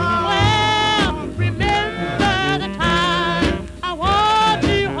 Well, remember the time I want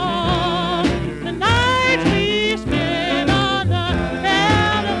you home, the nights we spent on the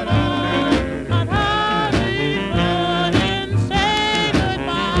telephone, on Hollywood and say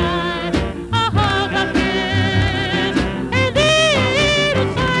goodbye. A hug, a kiss, and then a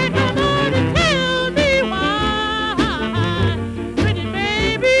sigh. Come on and tell me why. Pretty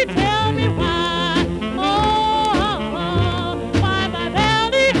baby, tell me why. Oh, why my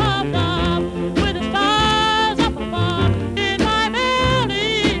valley of love with the stars up above in my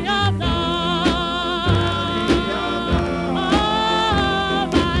valley of love. Oh,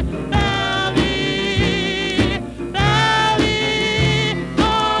 my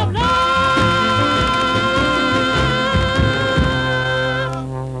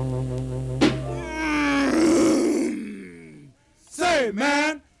Say,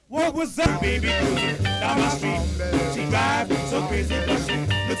 man, what was that baby doing down my street? She drive so crazy, but she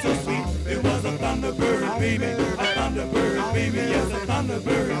looked so sweet. It was a Thunderbird baby, a Thunderbird baby, yes, a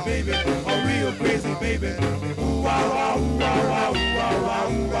Thunderbird baby, a real crazy baby. Ooh, wow, wow, ooh, wow, wow, ooh, wow, wow,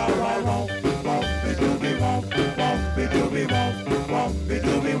 ooh, wow, wow, wow. Womp, be dooby, womp, womp, be dooby, womp, womp, be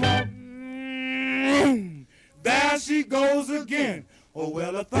dooby, womp. There she goes again. Oh,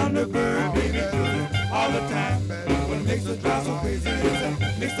 well, a Thunderbird baby does it all the time. What makes her drive so crazy is a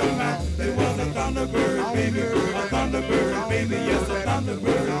mix of mind. There was a Thunderbird baby, a Thunderbird baby, yes, a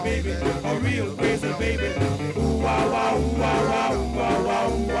Thunderbird baby, a real crazy baby. Ooh, wow, wow, ooh, wow, wow, ooh, wow, wow,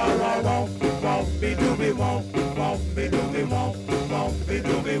 ooh, wow, wow, wow. Womp, be dooby, womp, womp, be dooby, womp, womp, be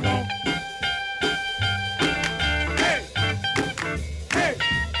dooby, womp. Hey!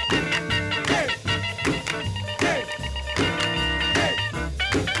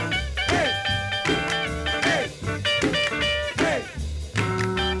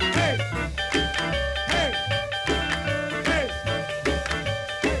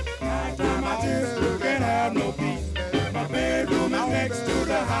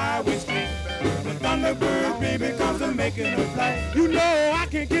 making a flight. You know I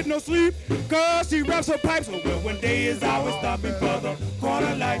can't get no sleep, cause she raps her pipes. So well, one day is I was stopping for the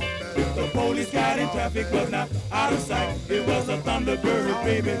corner light. The police got in traffic was not out of sight. It was a Thunderbird,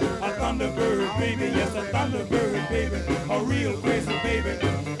 baby, a Thunderbird, baby, yes, a Thunderbird, baby, a real crazy baby.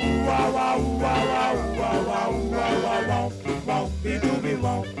 Ooh, wah, wah, ooh, wah, wah, ooh, wah, wah, ooh, wah, wah, wah, wah, be doobie,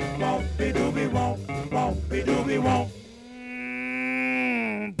 wah, wah, be doobie, wah, wah, be doobie, wah.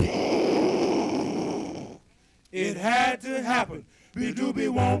 It had to happen. Be doobie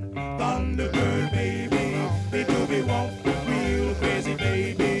won't, Thunderbird baby. Be doobie won't, real crazy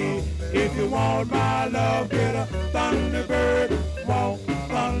baby. If you want my love, get a Thunderbird won't,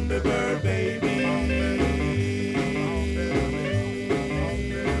 Thunderbird baby.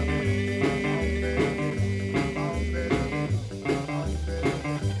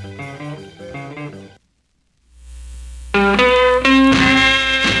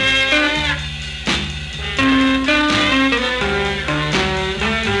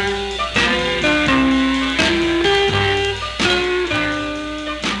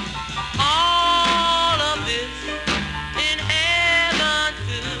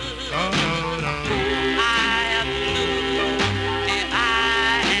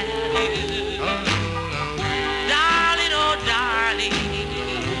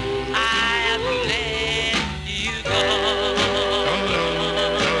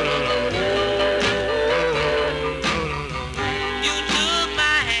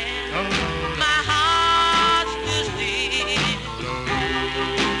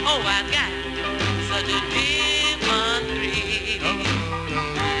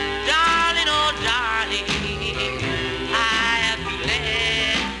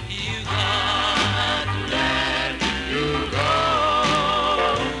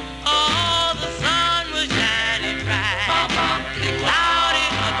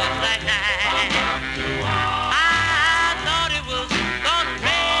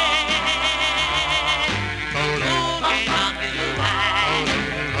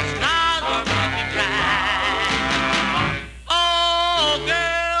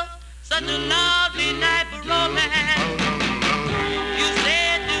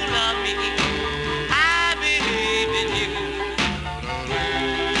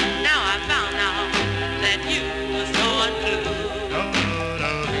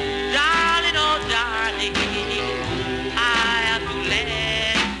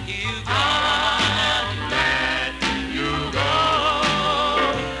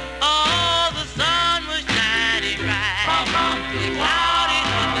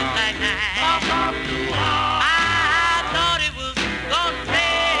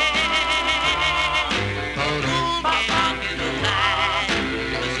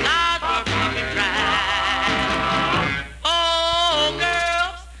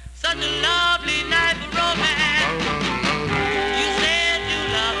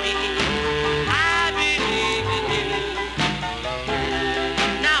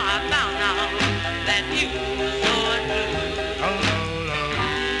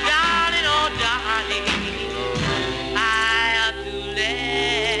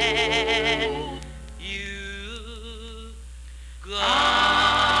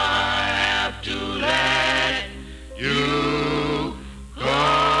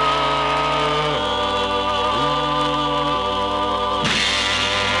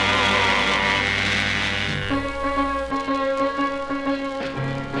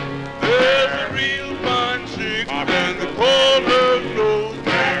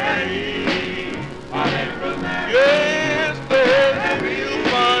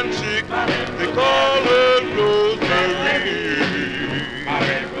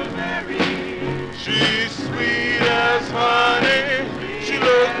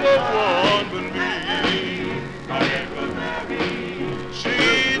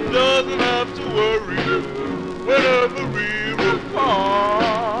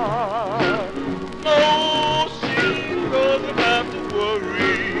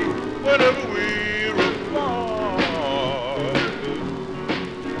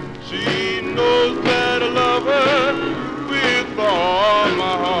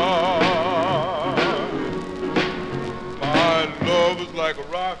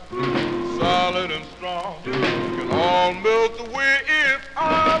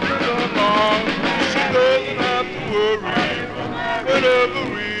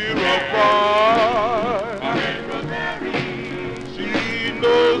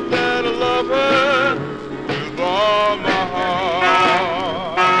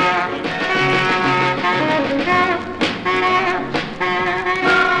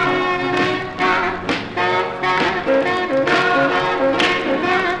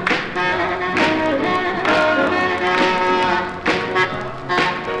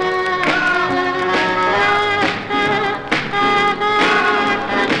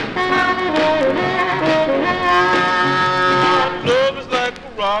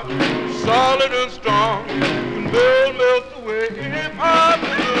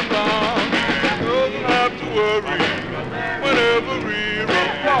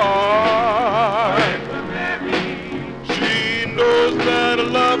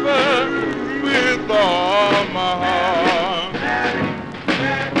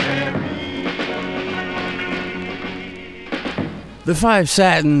 The Five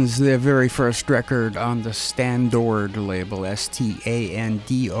Satins, their very first record on the Standord label,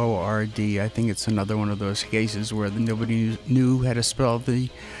 Standord. I think it's another one of those cases where nobody knew how to spell the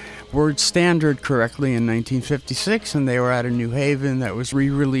word standard correctly in 1956, and they were out of New Haven. That was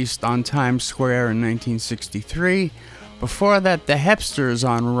re-released on Times Square in 1963. Before that, the Hepsters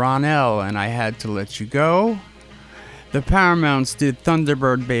on Ronell and I Had to Let You Go. The Paramounts did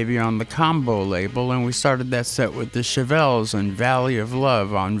Thunderbird Baby on the Combo label, and we started that set with the Chevelles and Valley of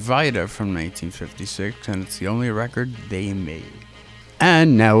Love on Vita from 1956, and it's the only record they made.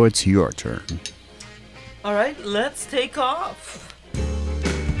 And now it's your turn. All right, let's take off.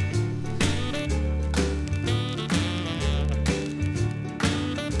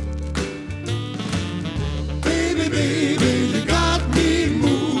 Baby, baby, you got me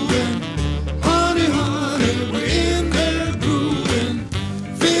moving. Honey, honey, we're in there grooving.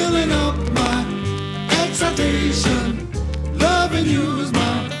 Filling up my excitation. Loving you is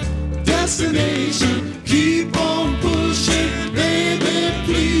my destination. Keep on pushing, baby,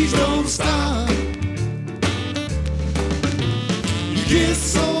 please don't stop. You get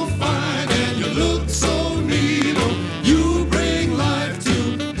so fine and you look so neat. Oh, you bring life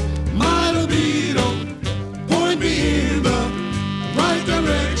to my libido. Point me in the right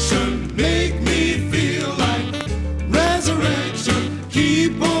direction. Make me feel like resurrection.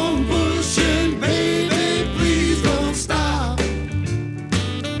 Keep on pushing, baby, please don't stop.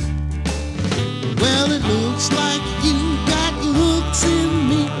 Well, it looks like you got your hooks in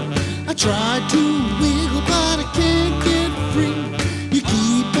me. I tried to wiggle, but I can't get free. You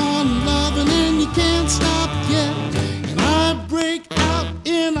keep on loving and you can't stop yet. And I break out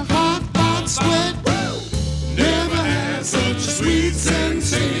in a hot, hot sweat. Never had such a sweet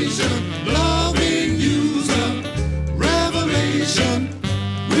sensation. Loving you's a revelation.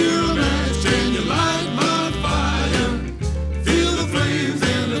 We're a match and you light my fire. Feel the flames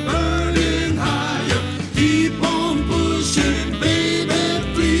and they're burning higher. Keep on pushing, baby,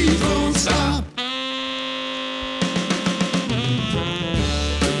 please don't stop.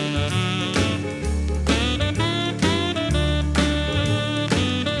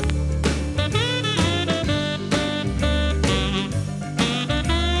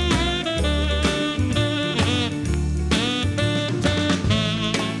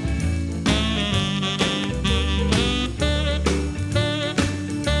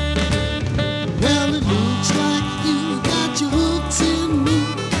 Well, it looks like you got your hooks in me.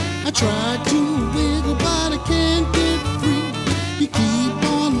 I tried to wiggle, but I can't get free. You keep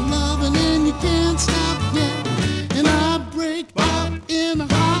on loving and you can't stop yet. And I break out in a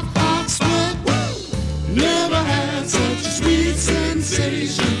hot, hot sweat. Never had such a sweet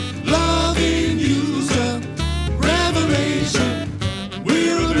sensation. Loving you's a revelation.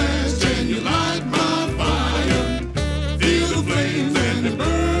 We're a match and you light my fire. Feel the flames and they're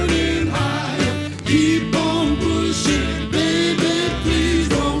burning higher. Keep on pushing, baby, please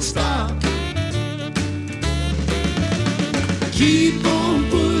don't stop. Keep on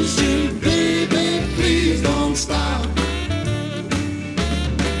pushing, baby, please don't stop.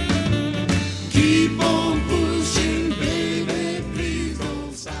 Keep on pushing, baby, please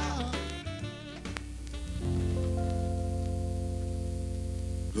don't stop.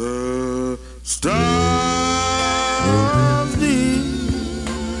 The stars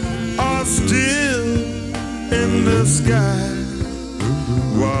are still in the sky,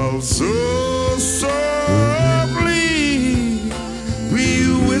 while so softly we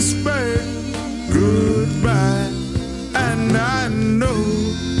whisper goodbye. And I know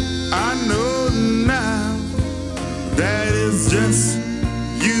now that it's just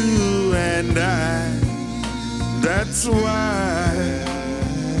you and I. That's why.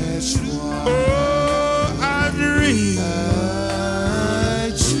 Oh, I dream.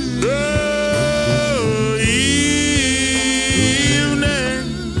 The evening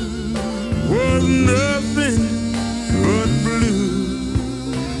was nothing but blue,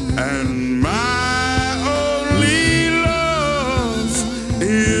 and my only loss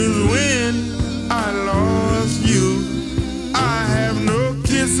is when I lost you. I have no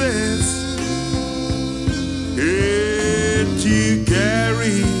kisses. It's you.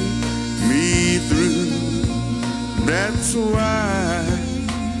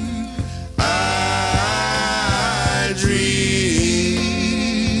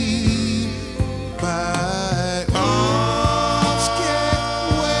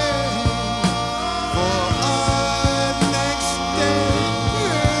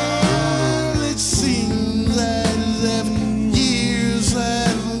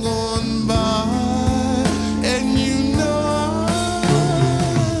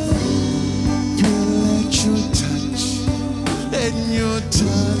 your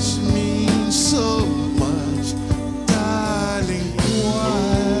touch means so much, darling.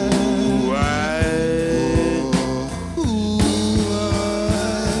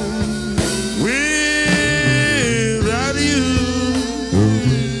 Without you,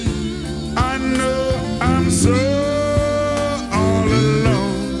 I know I'm so all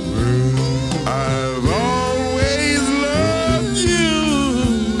alone. I've always loved you.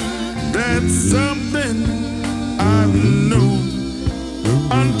 That's something I've known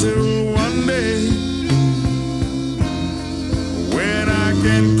until one day when I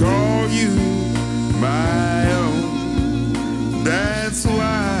can call you my own. That's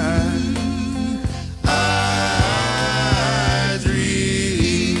why I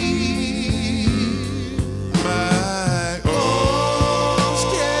dream my Let's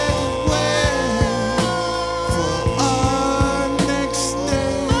get well for our next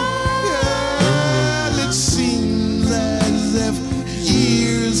day. Girl, it seems as if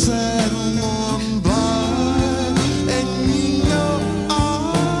years had gone by, and you know I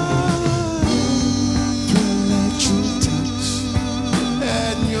let you touch,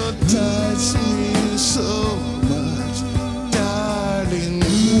 and your touch means so much, darling.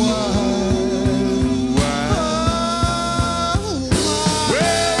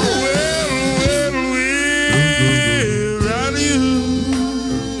 without you,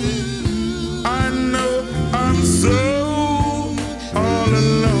 I know I'm so all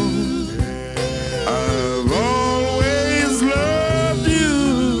alone. I've always loved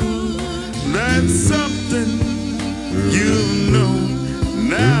you. That's something you know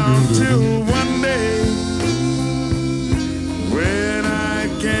now till one day when I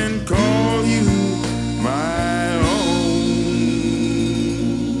can call you my own.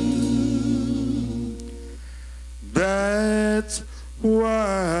 That's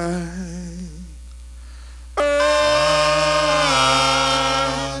why I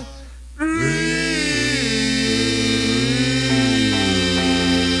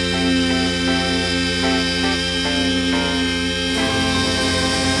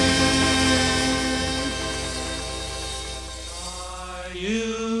Are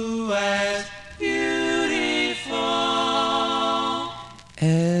you as beautiful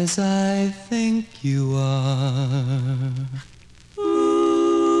as I think you are?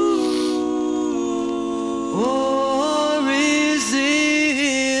 Or is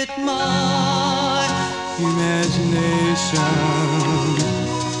it my imagination?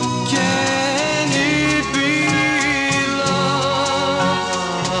 Can it be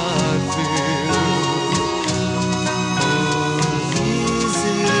love I feel? Or is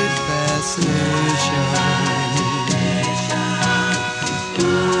it fascination?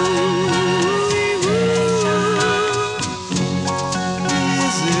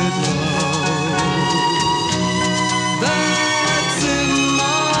 Is it love that's in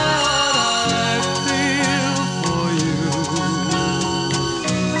my heart I feel for you?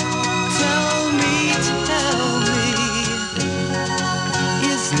 Tell me,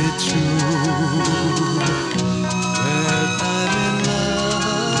 is it true that I'm in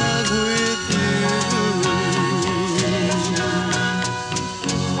love with you?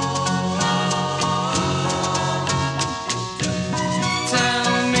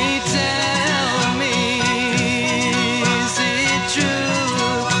 Tell me, is it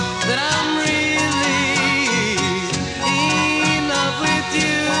true that I'm really in love with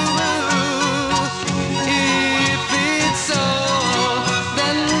you? If it's so,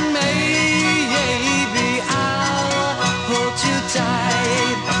 then maybe I'll hold you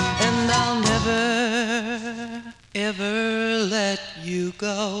tight, and I'll never, ever let you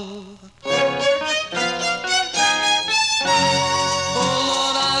go. Oh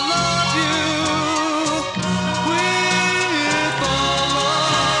Lord, I love you with all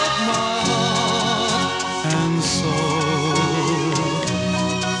of my heart and soul.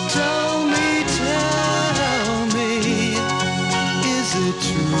 Tell me, is it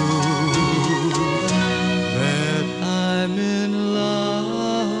true that I'm in love?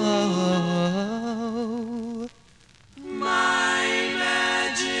 My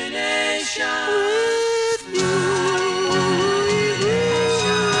imagination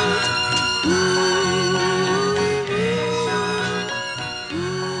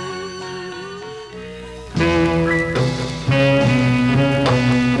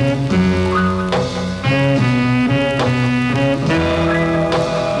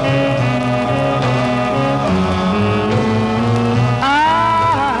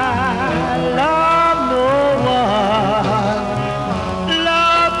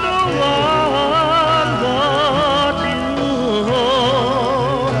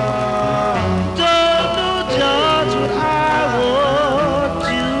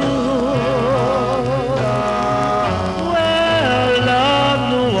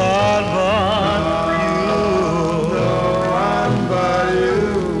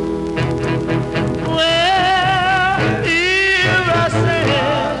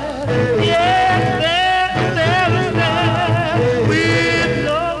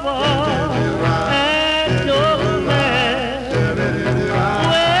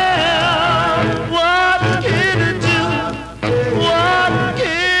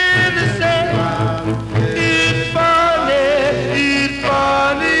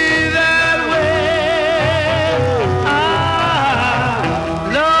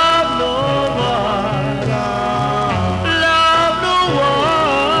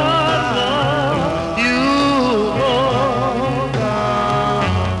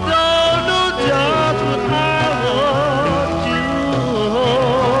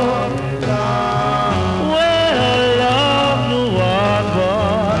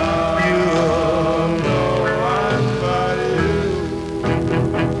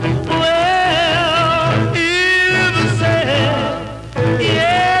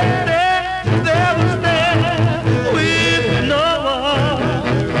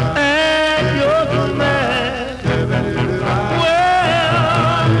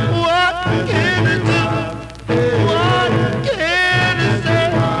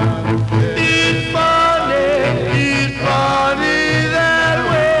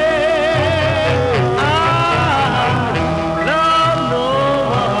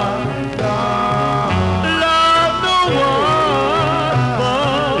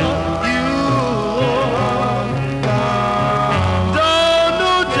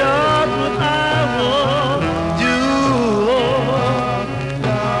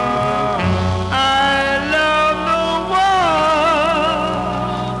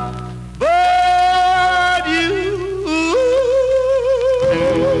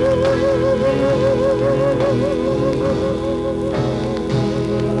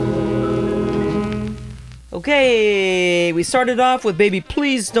Okay, we started off with Baby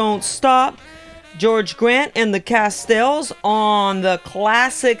Please Don't Stop, George Grant and the Castells on the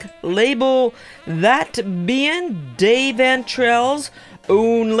classic label, that being Dave Antrell's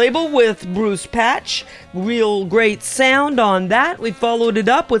own label with Bruce Patch. Real great sound on that. We followed it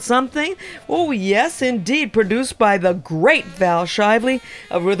up with something, oh yes indeed, produced by the great Val Shively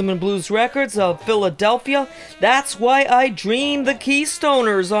of Rhythm and Blues Records of Philadelphia. That's Why I Dream, the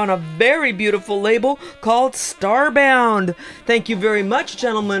Keystoners, on a very beautiful label called Starbound. Thank you very much,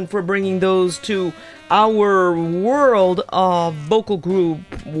 gentlemen, for bringing those to our world of vocal group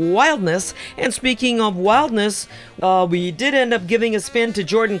wildness. And speaking of wildness, we did end up giving a spin to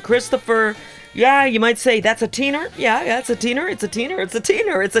Jordan Christopher. Yeah, you might say, that's a teener? Yeah, that's a teener. It's a teener. It's a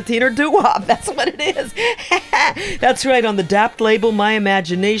teener. It's a teener doo-wop. That's what it is. That's right, on the Dapt label, My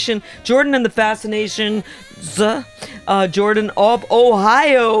Imagination. Jordan and the Fascinations. Jordan of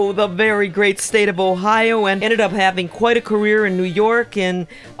Ohio, the very great state of Ohio, and ended up having quite a career in New York in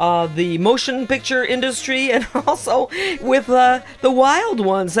the motion picture industry, and also with the Wild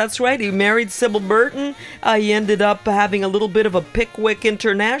Ones. That's right, he married Sybil Burton. He ended up having a little bit of a Pickwick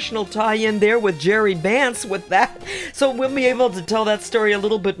International tie-in there with Jerry Vance with that. So we'll be able to tell that story a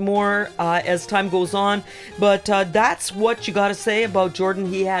little bit more as time goes on. But that's what you got to say about Jordan.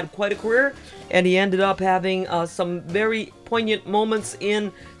 He had quite a career, and he ended up having some very poignant moments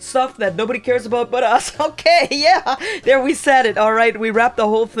in stuff that nobody cares about but us. Okay, yeah, there we said it. All right, we wrapped the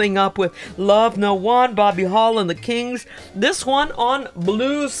whole thing up with Love No One, Bobby Hall and the Kings. This one on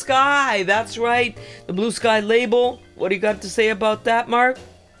Blue Sky. That's right, the Blue Sky label. What do you got to say about that, Mark?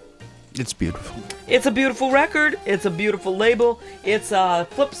 It's beautiful. It's a beautiful record. It's a beautiful label. It's a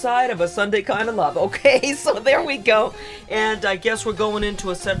flip side of A Sunday Kind of Love. Okay, so there we go. And I guess we're going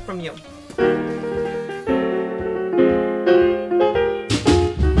into a set from you.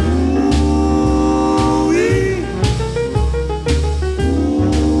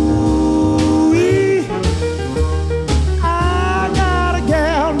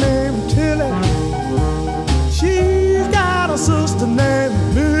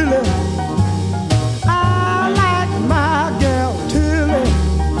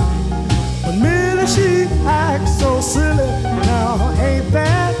 She acts so silly now, ain't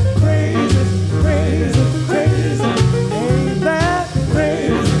that crazy?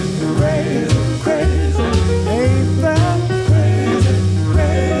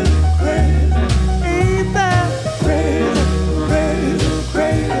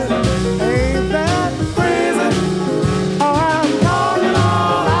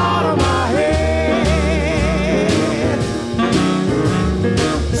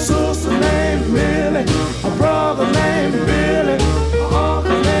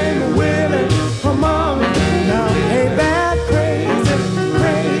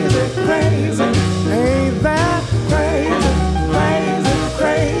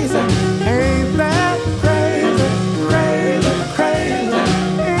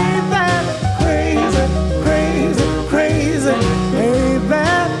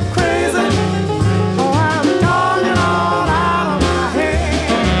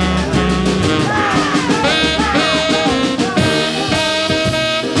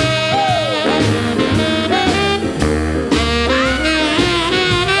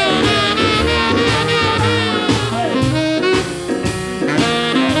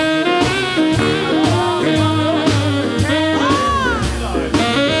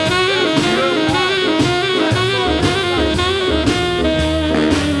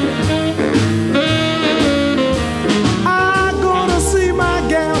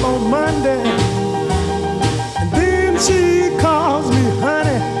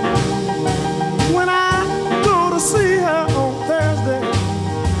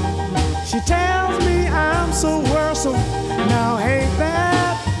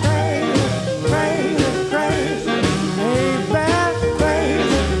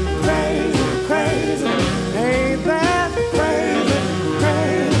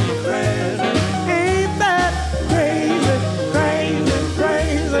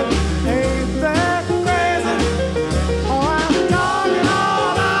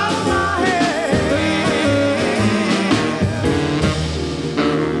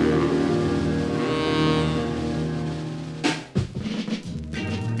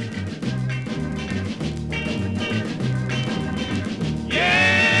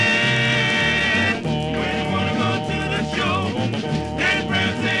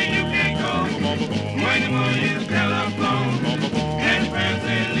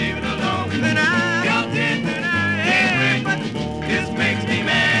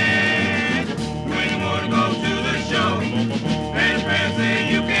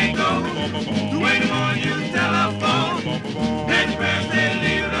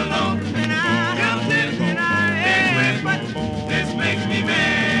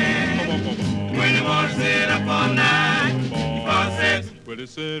 But it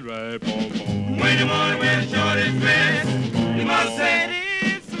said right, boom, boom. When you wanna wear shortest dress, you must say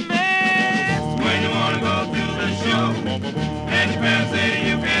it's a mess. When you wanna go to the show, and the parents say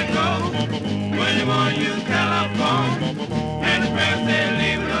you can't go. When you wanna use telephone, and the parents say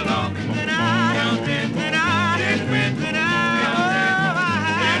leave it alone. Count it,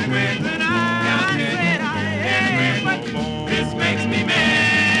 this makes me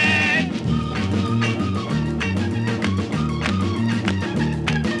mad.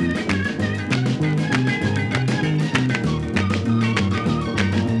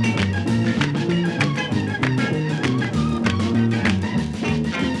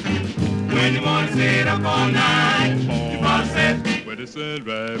 When you wanna sit up all night, you must say, But it said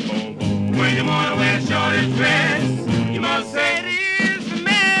right, boom, boom. when you wanna wear shortest dress, you must say it is a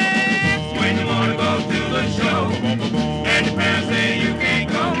mess. When you wanna go to the show, and the parents say you can't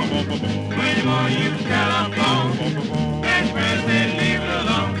go. When you wanna use telephone, and the parents say leave it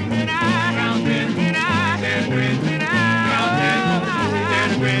alone. Count it, count it,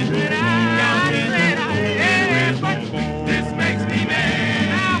 this makes me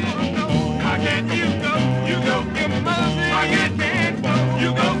mad. Why can't you go? You go. Why can't you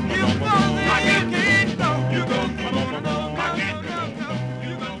go? Why can't go? You go. Why can't go?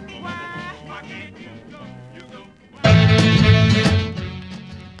 You go. Why can't you go? You go.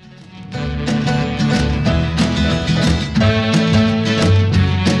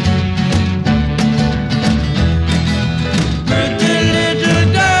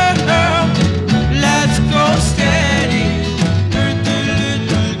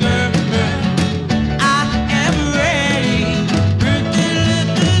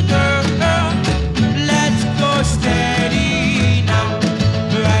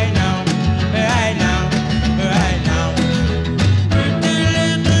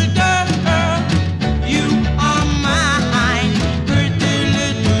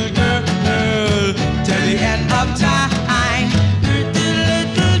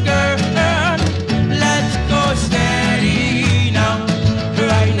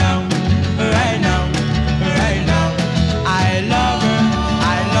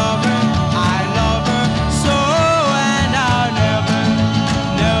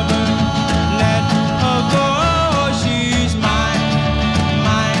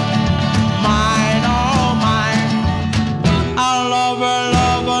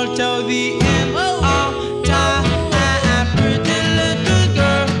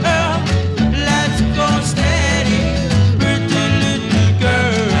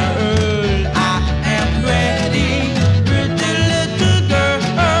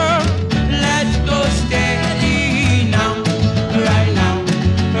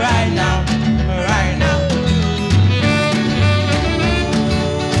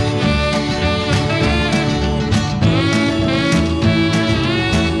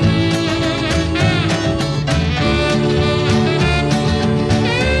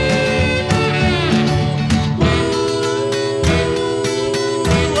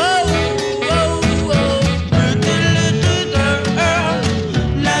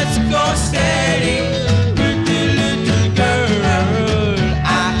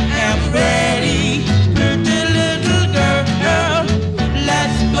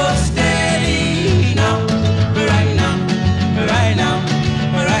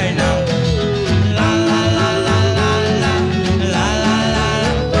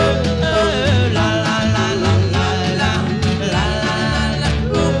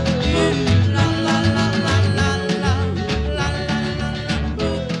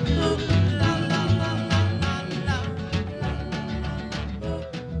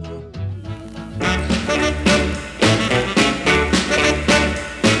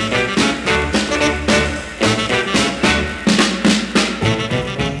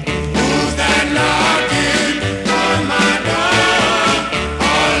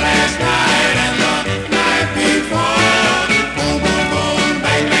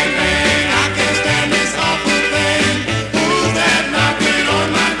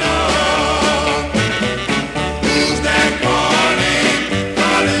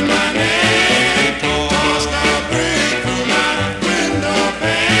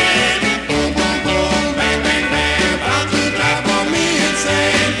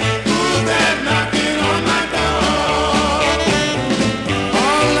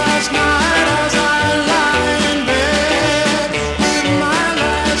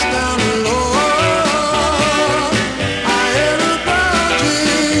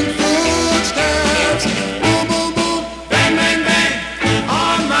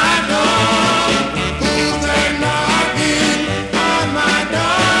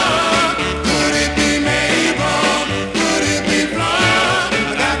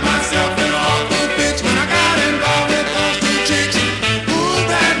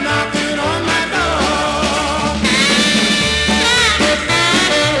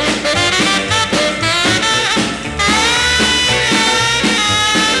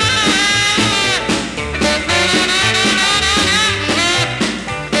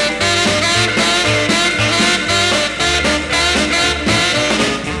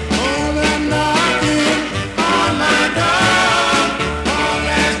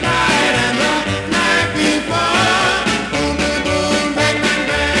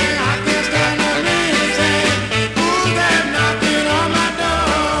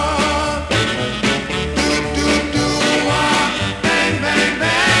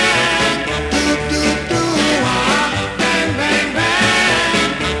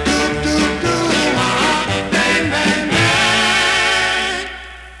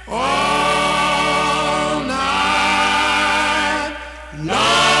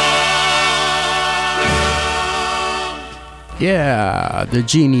 Yeah, the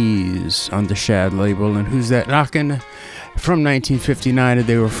Genies on the Shad label, and Who's That Knockin'? From 1959, and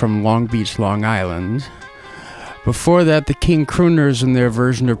they were from Long Beach, Long Island. Before that, the King Crooners and their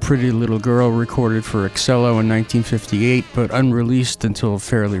version of Pretty Little Girl, recorded for Excello in 1958, but unreleased until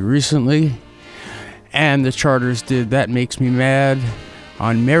fairly recently. And the Charters did That Makes Me Mad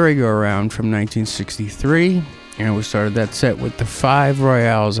on Merry-Go-Round from 1963. And we started that set with the Five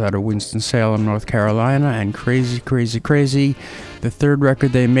Royales out of Winston-Salem, North Carolina, and Crazy, Crazy, Crazy, the third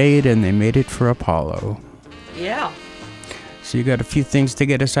record they made, and they made it for Apollo. Yeah. So you got a few things to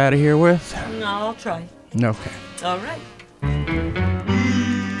get us out of here with? No, I'll try. Okay. All right.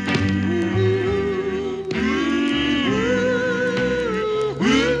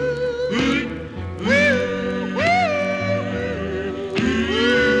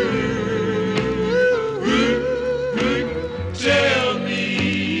 Tell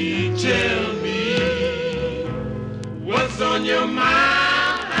me, what's on your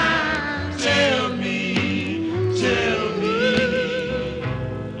mind? Tell me,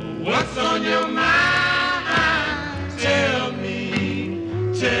 what's on your mind? Tell me,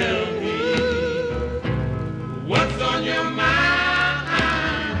 what's on your mind?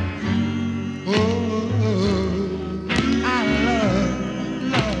 Oh, I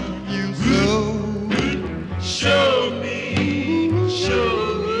love you so. Show me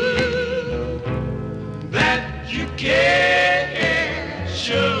that you care.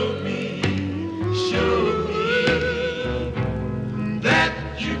 Show me that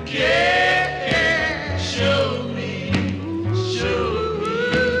you care. Show me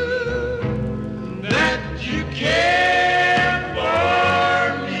that you care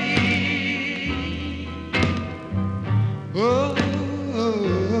for me. Oh,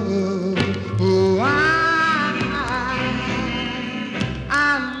 I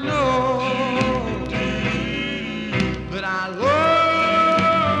know that I love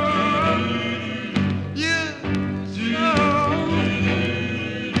you so.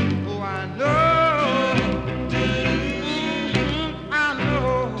 Oh, I know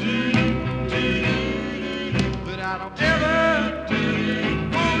that I don't ever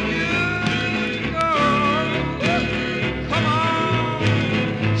want you to go. Come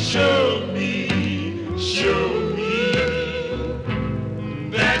on. Show me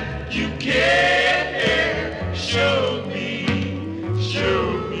that you care. Show me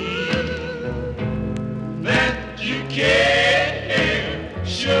that you care.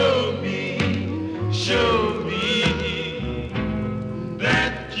 Show me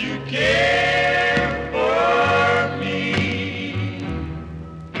that you care for me.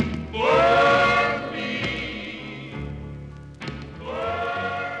 For me.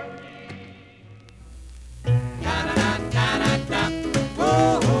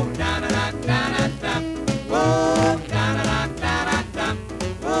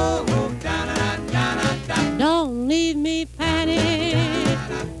 Don't leave me, Patty.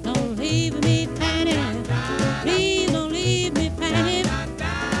 Don't leave me, Patty. Please don't leave me, Patty.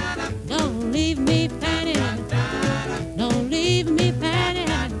 Don't leave me, Patty. Don't leave me, Patty.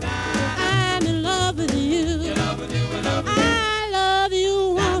 I'm in love with you. I love you,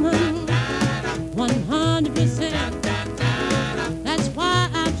 woman. 100%. That's why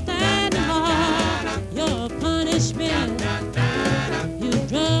I'm standing hard. Your punishment. You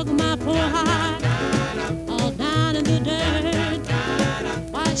drug my poor heart all down in the dirt.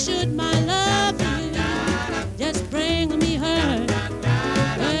 Why should my love for you just bring me hurt?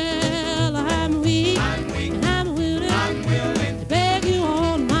 Well, I'm weak and I'm willing to beg you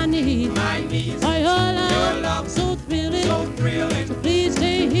on my knees for your love so thrilling. So please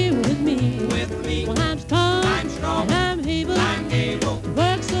stay here with me. Well, I'm strong and I'm able to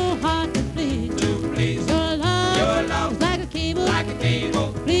work so hard to please. Your love is like a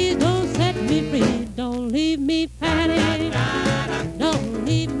cable. Please don't set me free. Don't leave me, Patty. Don't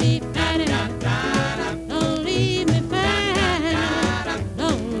leave me, Patty. Don't leave me, Patty.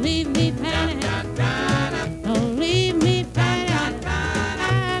 Don't leave me, Patty. Don't leave me, Patty.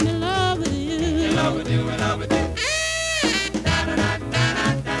 I'm in love with you. In love with you.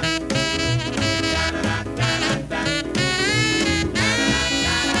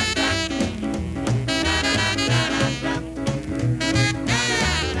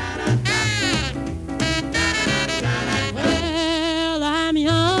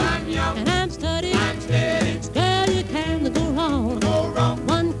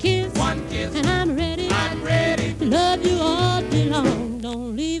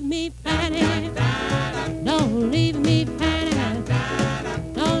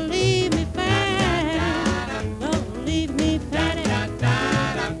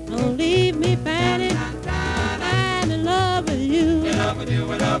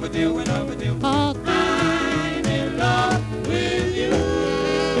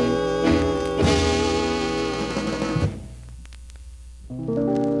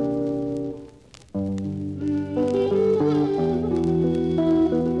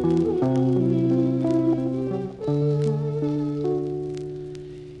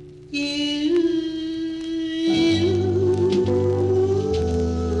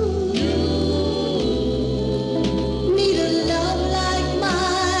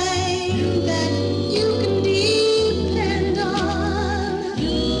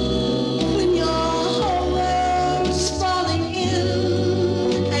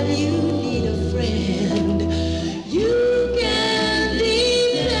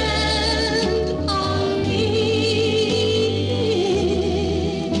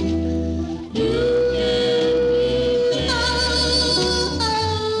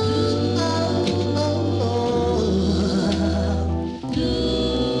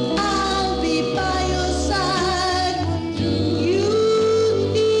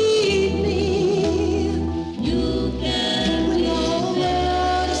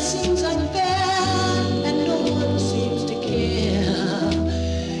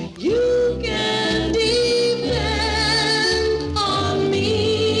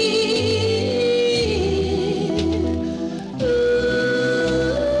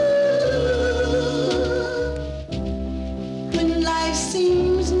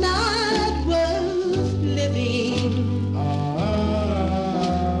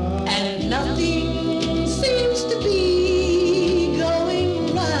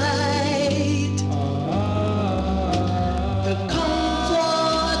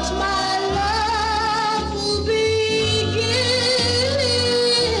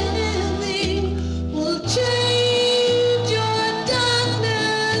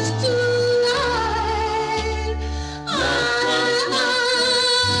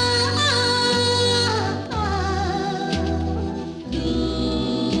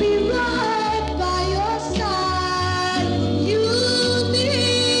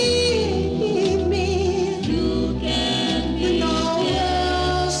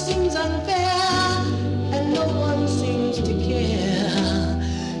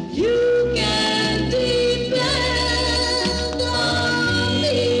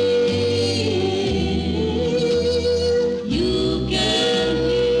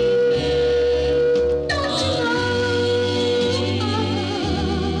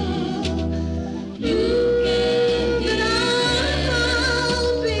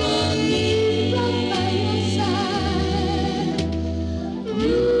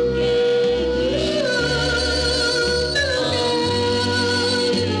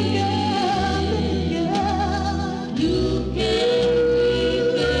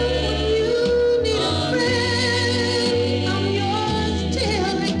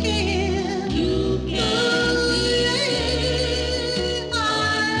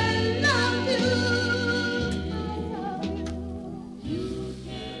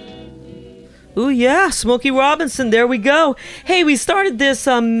 Ooh, yeah, Smokey Robinson, there we go. Hey, we started this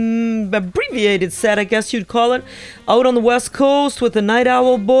abbreviated set, I guess you'd call it, out on the West Coast with the Night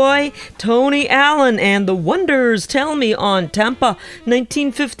Owl Boy, Tony Allen, and the Wonders Tell Me on Tampa,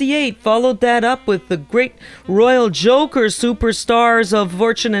 1958. Followed that up with the great Royal Jokers, superstars of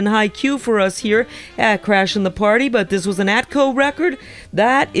Fortune and High Q for us here at Crashing the Party, but this was an Atco record.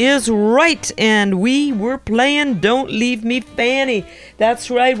 That is right, and we were playing Don't Leave Me Fanny. That's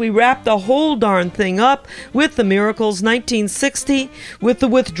right, we wrapped the whole darn thing up with the Miracles 1960, with the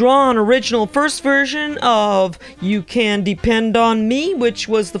withdrawn original first version of You Can Depend on Me, which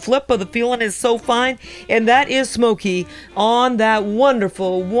was the flip of The Feeling Is So Fine, and that is Smokey on that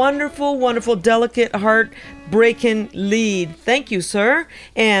wonderful, wonderful, wonderful, delicate, heart-breaking lead. Thank you, sir.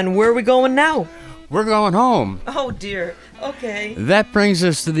 And where are we going now? We're going home. Oh, dear. Okay. That brings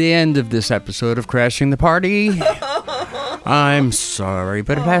us to the end of this episode of Crashing the Party. I'm sorry,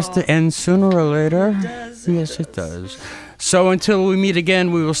 but it has to end sooner or later. Yes, it does. So until we meet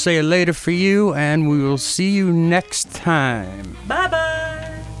again, we will say later for you, and we will see you next time. Bye-bye.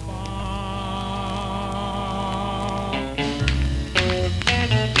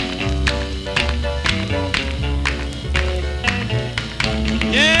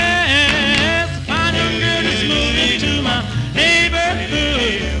 Yes, I done girl is moving to my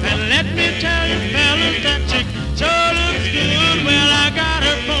neighborhood. And let me tell you, fellas, that chick sure looks good. Well, I got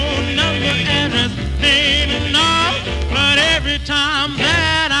her phone number, address, name, and all. But every time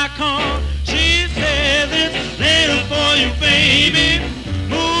that I call, she says it's later for you, baby.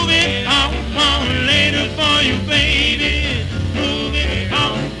 Move it on, later for you, baby. Move it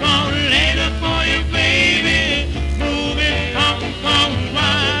on, later for you, baby. Move it on,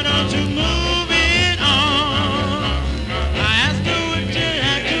 why don't you move it on? I asked her would you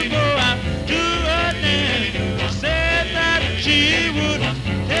like to go out to a dance. She said that she would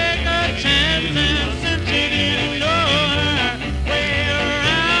take a chance, and since she didn't know her way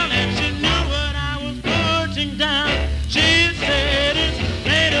around and she knew what I was putting down, she said it's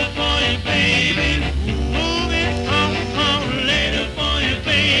later for you, baby. Move it on, later for you,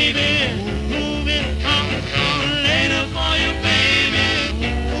 baby. Move it on, later for you, baby.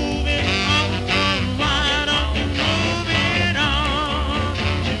 Move it on, why don't you move it on?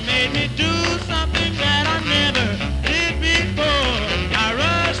 She made me do something that I never did before. I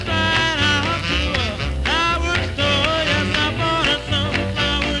rushed right out to a flower store. Yes, I bought her some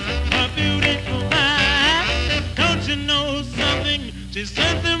flowers, a beautiful bag. Don't you know something? She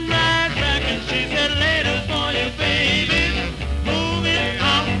sent them right